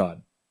kingdom of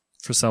God,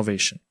 for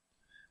salvation.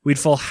 We'd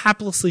fall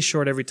haplessly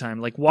short every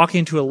time, like walking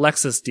into a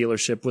Lexus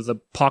dealership with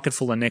a pocket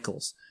full of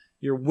nickels.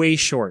 You're way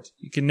short.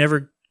 You can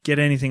never get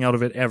anything out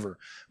of it ever.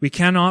 We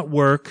cannot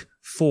work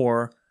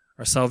for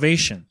our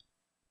salvation.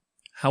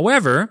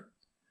 However,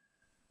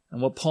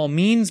 and what Paul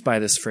means by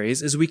this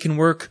phrase is we can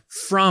work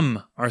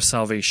from our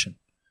salvation.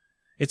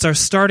 It's our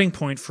starting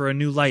point for a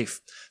new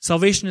life.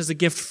 Salvation is a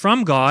gift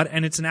from God,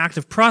 and it's an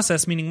active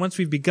process, meaning once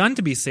we've begun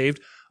to be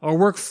saved, our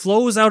work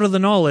flows out of the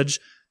knowledge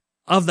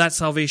of that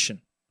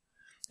salvation.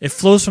 It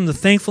flows from the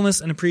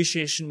thankfulness and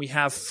appreciation we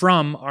have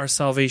from our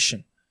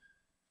salvation.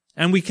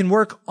 And we can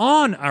work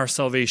on our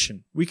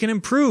salvation. We can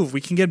improve. We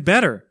can get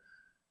better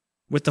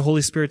with the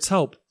Holy Spirit's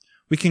help.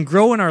 We can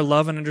grow in our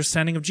love and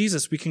understanding of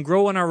Jesus. We can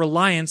grow in our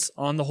reliance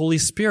on the Holy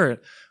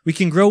Spirit. We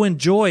can grow in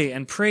joy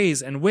and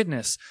praise and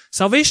witness.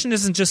 Salvation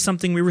isn't just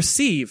something we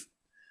receive.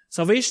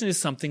 Salvation is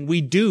something we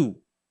do.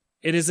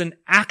 It is an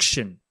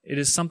action. It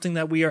is something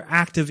that we are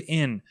active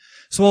in.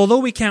 So although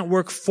we can't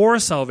work for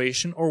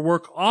salvation or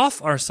work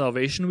off our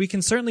salvation, we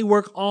can certainly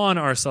work on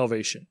our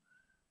salvation.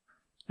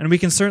 And we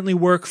can certainly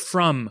work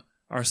from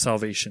our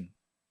salvation.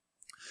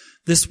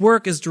 This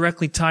work is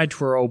directly tied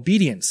to our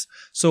obedience.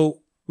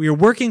 So we are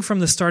working from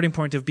the starting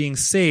point of being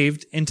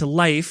saved into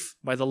life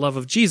by the love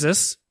of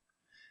Jesus,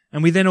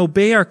 and we then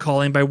obey our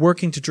calling by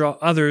working to draw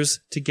others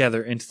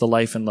together into the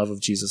life and love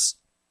of Jesus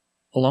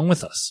along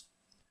with us.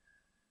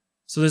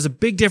 So there's a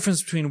big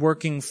difference between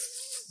working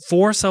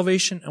for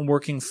salvation and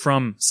working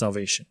from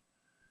salvation.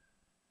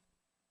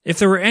 If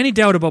there were any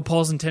doubt about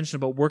Paul's intention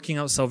about working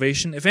out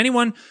salvation, if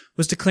anyone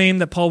was to claim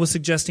that Paul was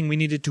suggesting we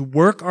needed to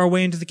work our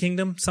way into the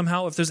kingdom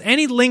somehow, if there's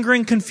any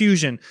lingering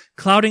confusion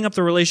clouding up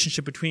the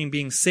relationship between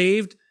being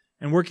saved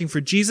and working for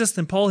Jesus,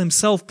 then Paul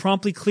himself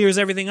promptly clears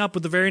everything up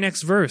with the very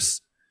next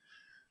verse.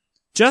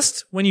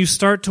 Just when you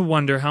start to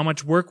wonder how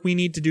much work we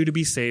need to do to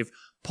be saved,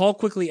 Paul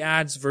quickly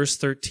adds verse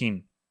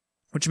 13,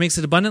 which makes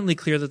it abundantly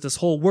clear that this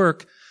whole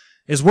work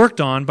is worked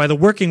on by the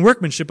working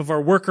workmanship of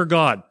our worker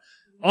God.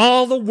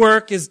 All the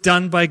work is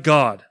done by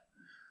God.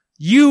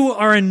 You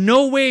are in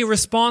no way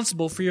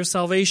responsible for your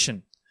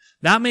salvation.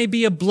 That may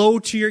be a blow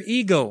to your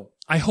ego.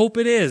 I hope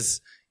it is.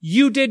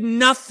 You did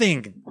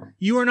nothing.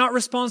 You are not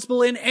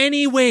responsible in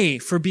any way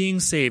for being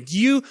saved.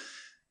 You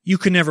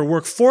could never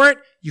work for it.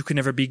 You could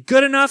never be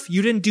good enough.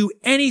 You didn't do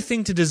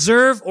anything to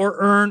deserve or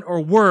earn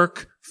or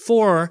work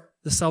for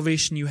the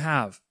salvation you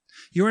have.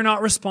 You are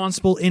not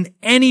responsible in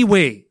any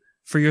way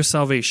for your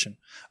salvation.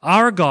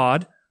 Our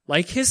God,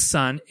 like his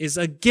Son, is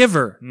a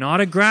giver,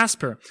 not a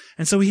grasper.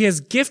 And so he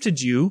has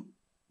gifted you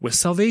with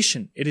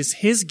salvation. It is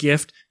his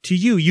gift to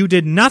you. You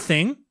did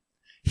nothing.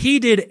 He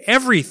did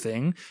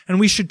everything. And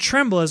we should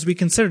tremble as we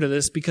consider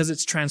this because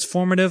it's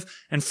transformative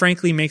and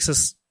frankly makes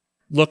us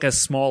look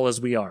as small as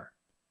we are.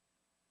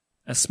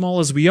 As small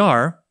as we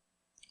are,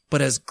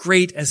 but as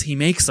great as he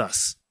makes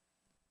us.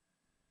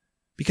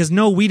 Because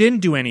no, we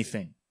didn't do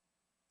anything.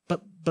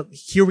 But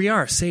here we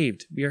are,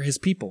 saved. We are his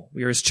people.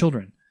 We are his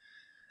children.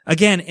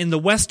 Again, in the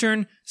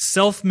Western,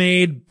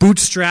 self-made,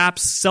 bootstrapped,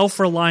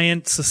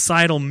 self-reliant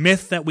societal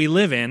myth that we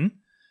live in,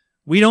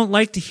 we don't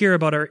like to hear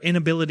about our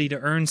inability to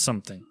earn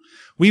something.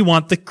 We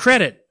want the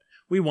credit.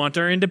 We want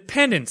our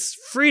independence.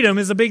 Freedom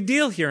is a big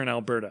deal here in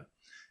Alberta.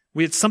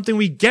 It's something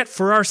we get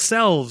for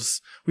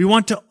ourselves. We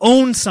want to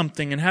own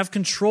something and have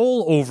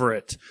control over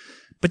it.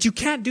 But you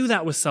can't do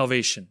that with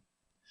salvation.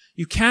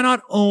 You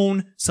cannot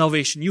own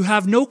salvation. You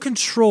have no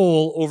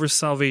control over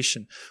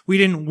salvation. We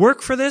didn't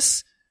work for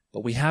this,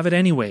 but we have it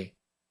anyway.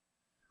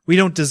 We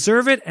don't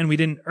deserve it and we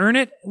didn't earn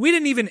it. We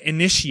didn't even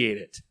initiate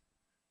it.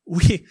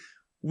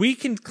 We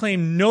can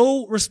claim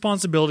no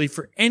responsibility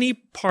for any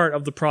part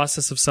of the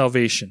process of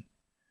salvation.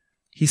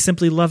 He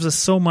simply loves us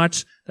so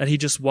much that he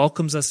just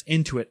welcomes us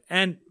into it.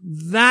 And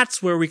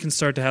that's where we can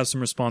start to have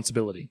some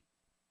responsibility.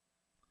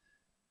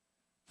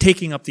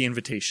 Taking up the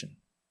invitation.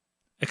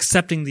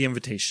 Accepting the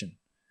invitation.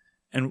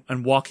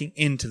 And walking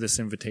into this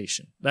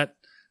invitation.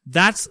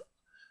 That's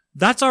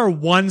our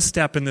one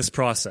step in this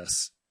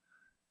process.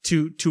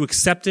 To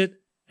accept it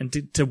and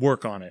to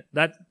work on it.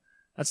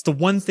 That's the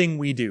one thing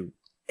we do.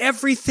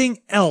 Everything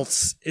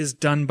else is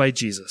done by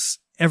Jesus.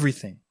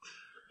 Everything.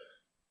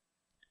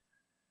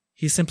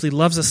 He simply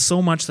loves us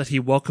so much that he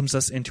welcomes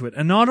us into it.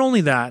 And not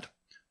only that,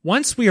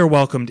 once we are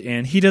welcomed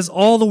in, he does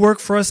all the work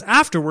for us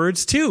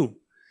afterwards too.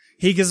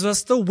 He gives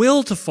us the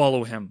will to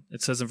follow him,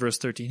 it says in verse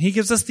 13. He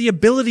gives us the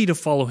ability to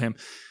follow him.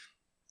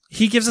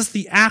 He gives us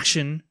the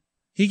action.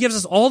 He gives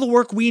us all the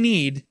work we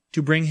need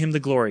to bring him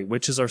the glory,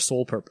 which is our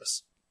sole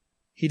purpose.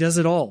 He does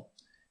it all.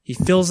 He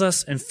fills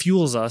us and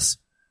fuels us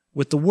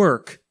with the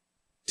work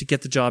to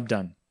get the job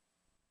done.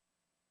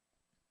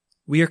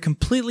 We are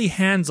completely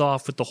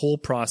hands-off with the whole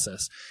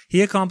process.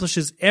 He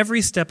accomplishes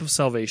every step of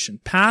salvation,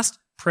 past,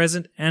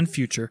 present, and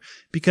future,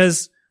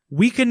 because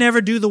we could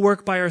never do the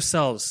work by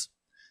ourselves.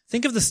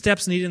 Think of the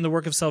steps needed in the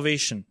work of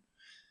salvation.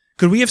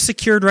 Could we have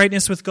secured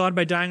rightness with God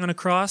by dying on a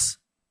cross?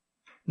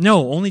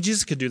 No, only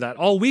Jesus could do that.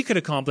 All we could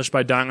accomplish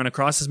by dying on a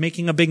cross is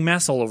making a big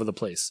mess all over the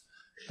place.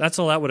 That's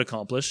all that would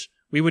accomplish.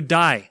 We would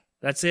die.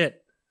 That's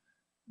it.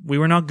 We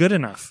were not good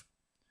enough.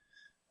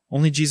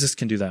 Only Jesus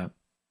can do that.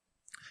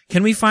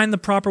 Can we find the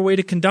proper way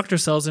to conduct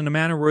ourselves in a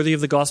manner worthy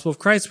of the gospel of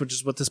Christ, which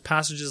is what this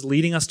passage is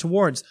leading us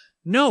towards?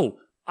 No,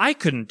 I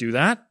couldn't do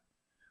that.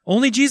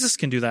 Only Jesus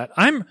can do that.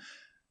 I'm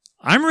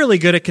really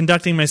good at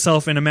conducting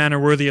myself in a manner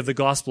worthy of the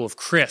gospel of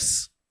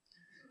Chris.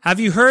 Have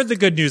you heard the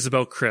good news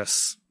about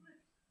Chris?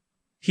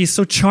 He's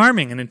so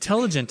charming and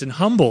intelligent and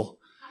humble,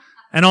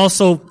 and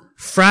also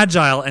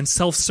fragile and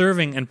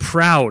self-serving and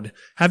proud.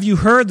 Have you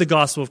heard the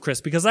gospel of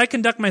Chris? Because I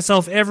conduct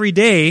myself every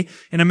day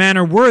in a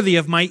manner worthy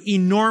of my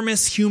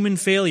enormous human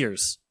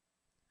failures.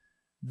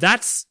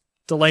 That's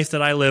the life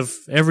that I live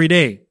every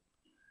day.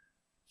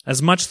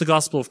 As much the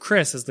gospel of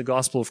Chris as the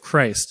gospel of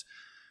Christ.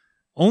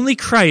 Only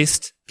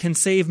Christ can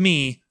save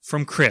me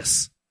from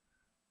Chris.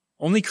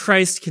 Only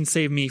Christ can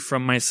save me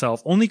from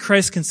myself. Only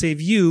Christ can save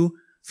you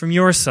from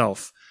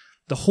yourself.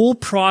 The whole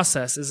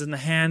process is in the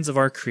hands of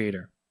our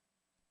Creator.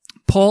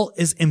 Paul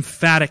is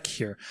emphatic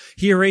here.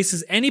 He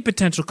erases any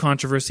potential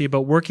controversy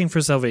about working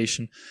for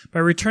salvation by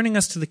returning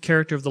us to the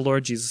character of the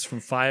Lord Jesus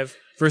from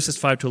verses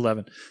 5 to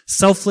 11.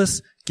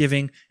 Selfless,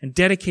 giving, and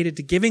dedicated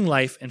to giving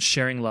life and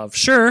sharing love.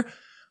 Sure,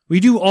 we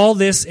do all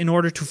this in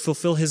order to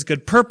fulfill his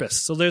good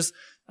purpose. So there's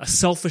a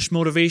selfish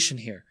motivation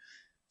here.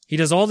 He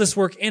does all this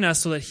work in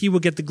us so that he will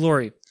get the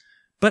glory.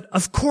 But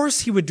of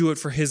course he would do it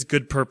for his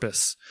good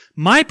purpose.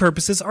 My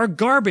purposes are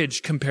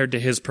garbage compared to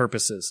his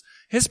purposes.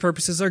 His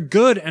purposes are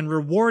good and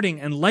rewarding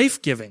and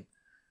life-giving.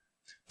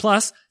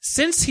 Plus,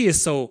 since he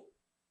is so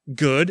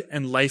good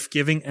and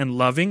life-giving and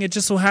loving, it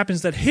just so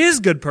happens that his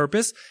good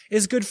purpose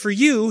is good for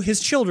you,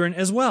 his children,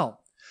 as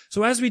well.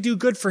 So as we do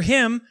good for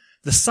him,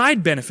 the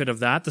side benefit of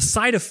that, the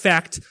side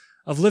effect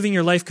of living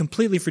your life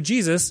completely for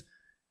Jesus,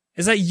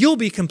 is that you'll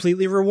be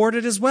completely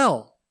rewarded as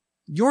well.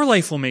 Your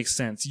life will make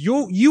sense.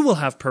 You will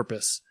have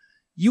purpose.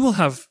 You will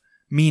have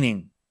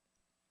meaning.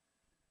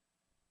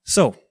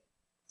 So,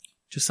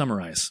 to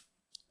summarize,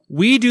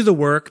 we do the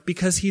work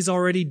because he's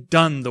already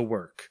done the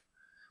work.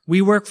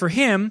 We work for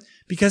him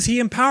because he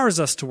empowers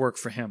us to work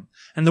for him.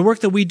 And the work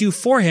that we do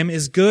for him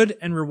is good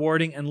and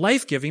rewarding and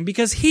life-giving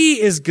because he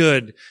is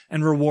good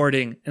and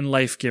rewarding and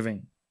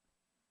life-giving.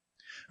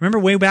 Remember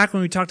way back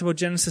when we talked about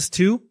Genesis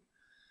 2?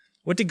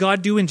 What did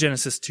God do in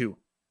Genesis 2?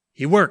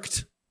 He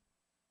worked.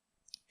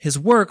 His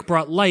work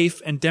brought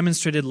life and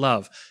demonstrated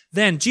love.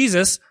 Then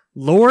Jesus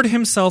lowered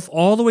himself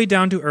all the way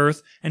down to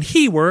earth, and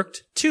he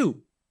worked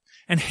too.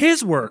 And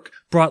his work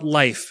brought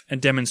life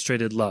and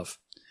demonstrated love.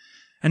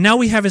 And now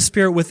we have his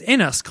Spirit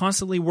within us,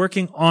 constantly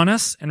working on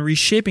us and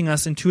reshaping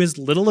us into his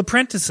little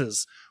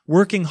apprentices,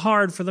 working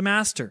hard for the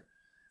Master,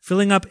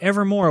 filling up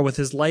ever more with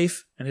his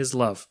life and his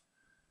love.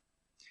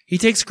 He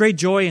takes great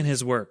joy in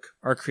his work,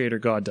 our Creator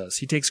God does.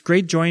 He takes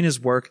great joy in his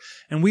work,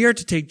 and we are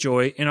to take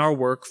joy in our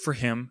work for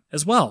him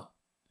as well.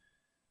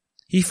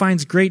 He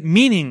finds great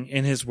meaning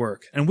in his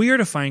work, and we are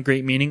to find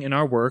great meaning in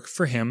our work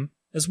for him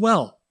as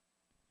well.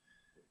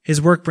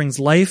 His work brings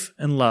life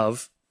and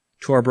love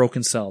to our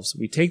broken selves.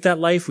 We take that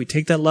life, we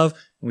take that love,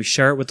 and we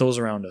share it with those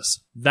around us.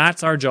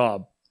 That's our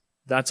job.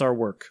 That's our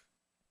work.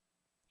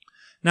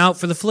 Now,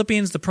 for the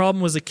Philippians, the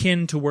problem was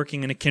akin to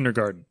working in a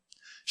kindergarten.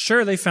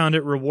 Sure, they found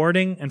it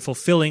rewarding and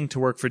fulfilling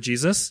to work for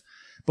Jesus,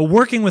 but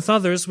working with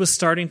others was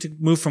starting to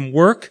move from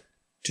work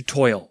to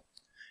toil.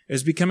 It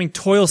was becoming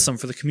toilsome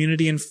for the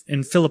community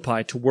in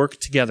Philippi to work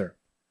together.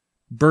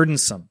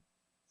 Burdensome.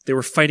 They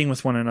were fighting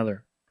with one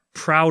another.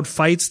 Proud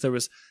fights. There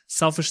was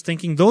selfish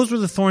thinking. Those were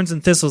the thorns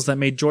and thistles that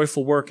made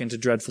joyful work into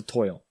dreadful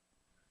toil.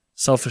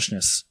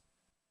 Selfishness.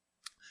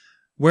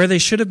 Where they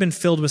should have been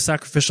filled with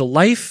sacrificial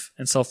life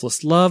and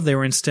selfless love, they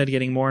were instead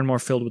getting more and more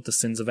filled with the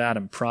sins of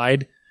Adam.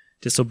 Pride,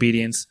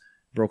 disobedience,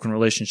 broken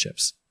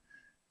relationships.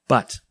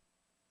 But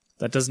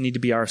that doesn't need to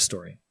be our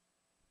story.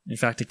 In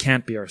fact, it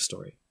can't be our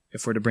story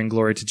if we're to bring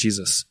glory to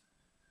Jesus.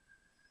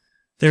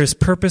 There is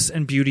purpose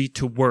and beauty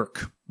to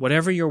work,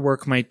 whatever your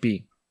work might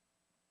be.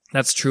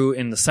 That's true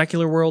in the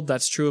secular world.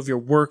 That's true of your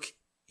work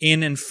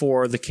in and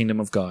for the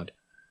kingdom of God.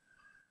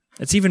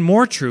 It's even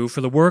more true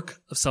for the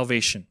work of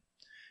salvation.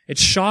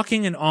 It's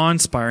shocking and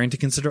awe-inspiring to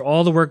consider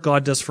all the work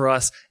God does for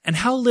us and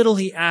how little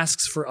he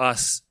asks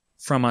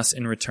from us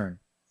in return.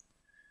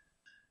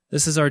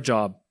 This is our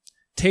job.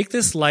 Take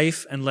this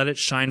life and let it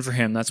shine for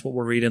him. That's what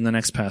we'll read in the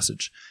next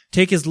passage.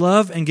 Take his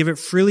love and give it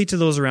freely to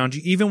those around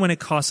you, even when it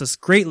costs us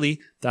greatly.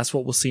 That's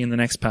what we'll see in the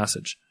next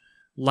passage.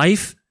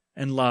 Life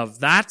and love.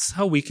 That's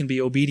how we can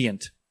be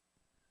obedient.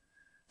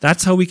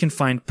 That's how we can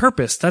find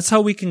purpose. That's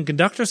how we can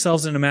conduct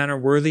ourselves in a manner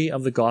worthy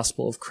of the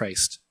gospel of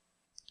Christ.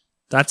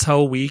 That's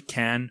how we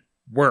can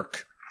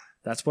work.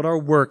 That's what our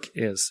work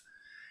is.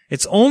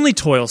 It's only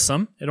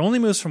toilsome. It only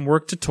moves from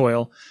work to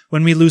toil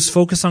when we lose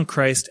focus on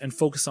Christ and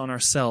focus on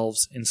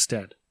ourselves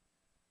instead.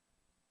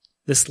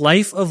 This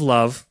life of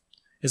love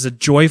is a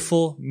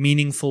joyful,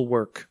 meaningful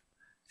work,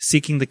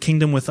 seeking the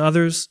kingdom with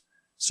others,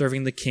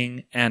 serving the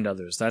King and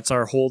others. That's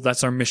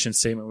our mission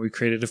statement we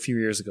created a few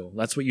years ago.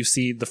 That's what you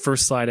see the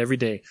first slide every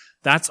day.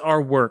 That's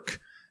our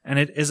work. And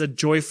it is a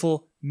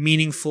joyful,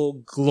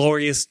 meaningful,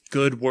 glorious,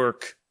 good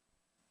work.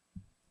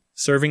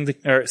 Seeking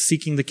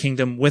the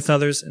kingdom with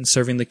others and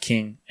serving the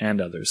King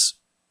and others.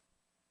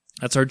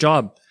 That's our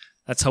job.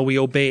 That's how we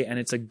obey, and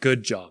it's a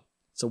good job.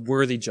 It's a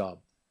worthy job.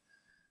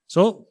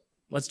 So,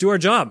 let's do our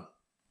job.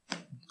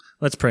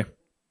 Let's pray.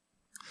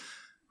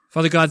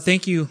 Father God,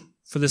 thank you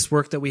for this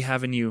work that we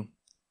have in you.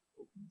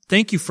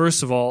 Thank you,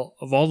 first of all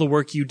the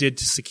work you did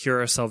to secure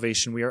our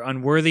salvation. We are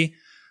unworthy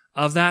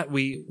of that.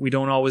 We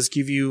don't always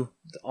give you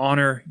the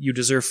honor you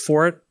deserve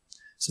for it.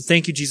 So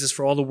thank you, Jesus,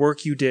 for all the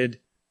work you did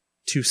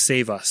to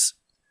save us.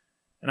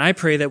 And I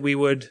pray that we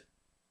would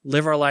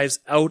live our lives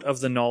out of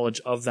the knowledge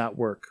of that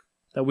work,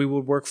 that we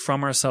would work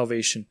from our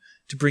salvation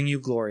to bring you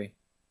glory.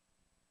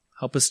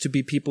 Help us to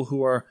be people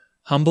who are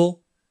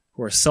humble,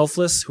 who are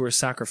selfless, who are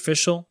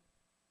sacrificial,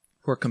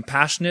 who are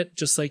compassionate,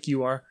 just like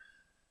you are,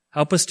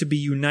 Help us to be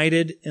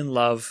united in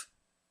love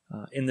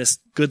in this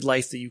good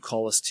life that you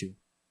call us to.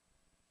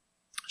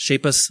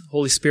 Shape us,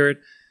 Holy Spirit,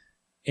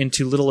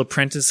 into little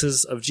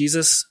apprentices of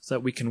Jesus so that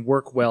we can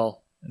work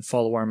well and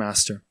follow our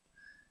Master.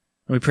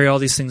 And we pray all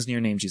these things in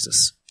your name,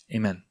 Jesus.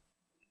 Amen.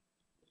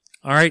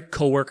 All right,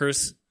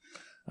 co-workers,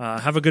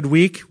 have a good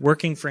week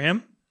working for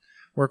him.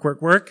 Work,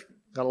 work, work.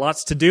 Got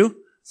lots to do,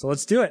 so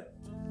let's do it.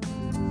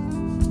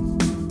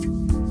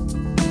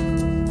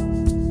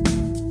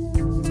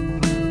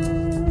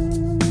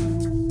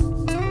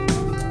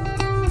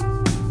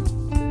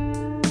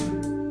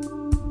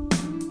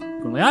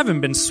 I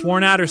haven't been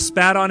sworn at or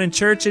spat on in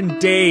church in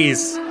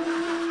days.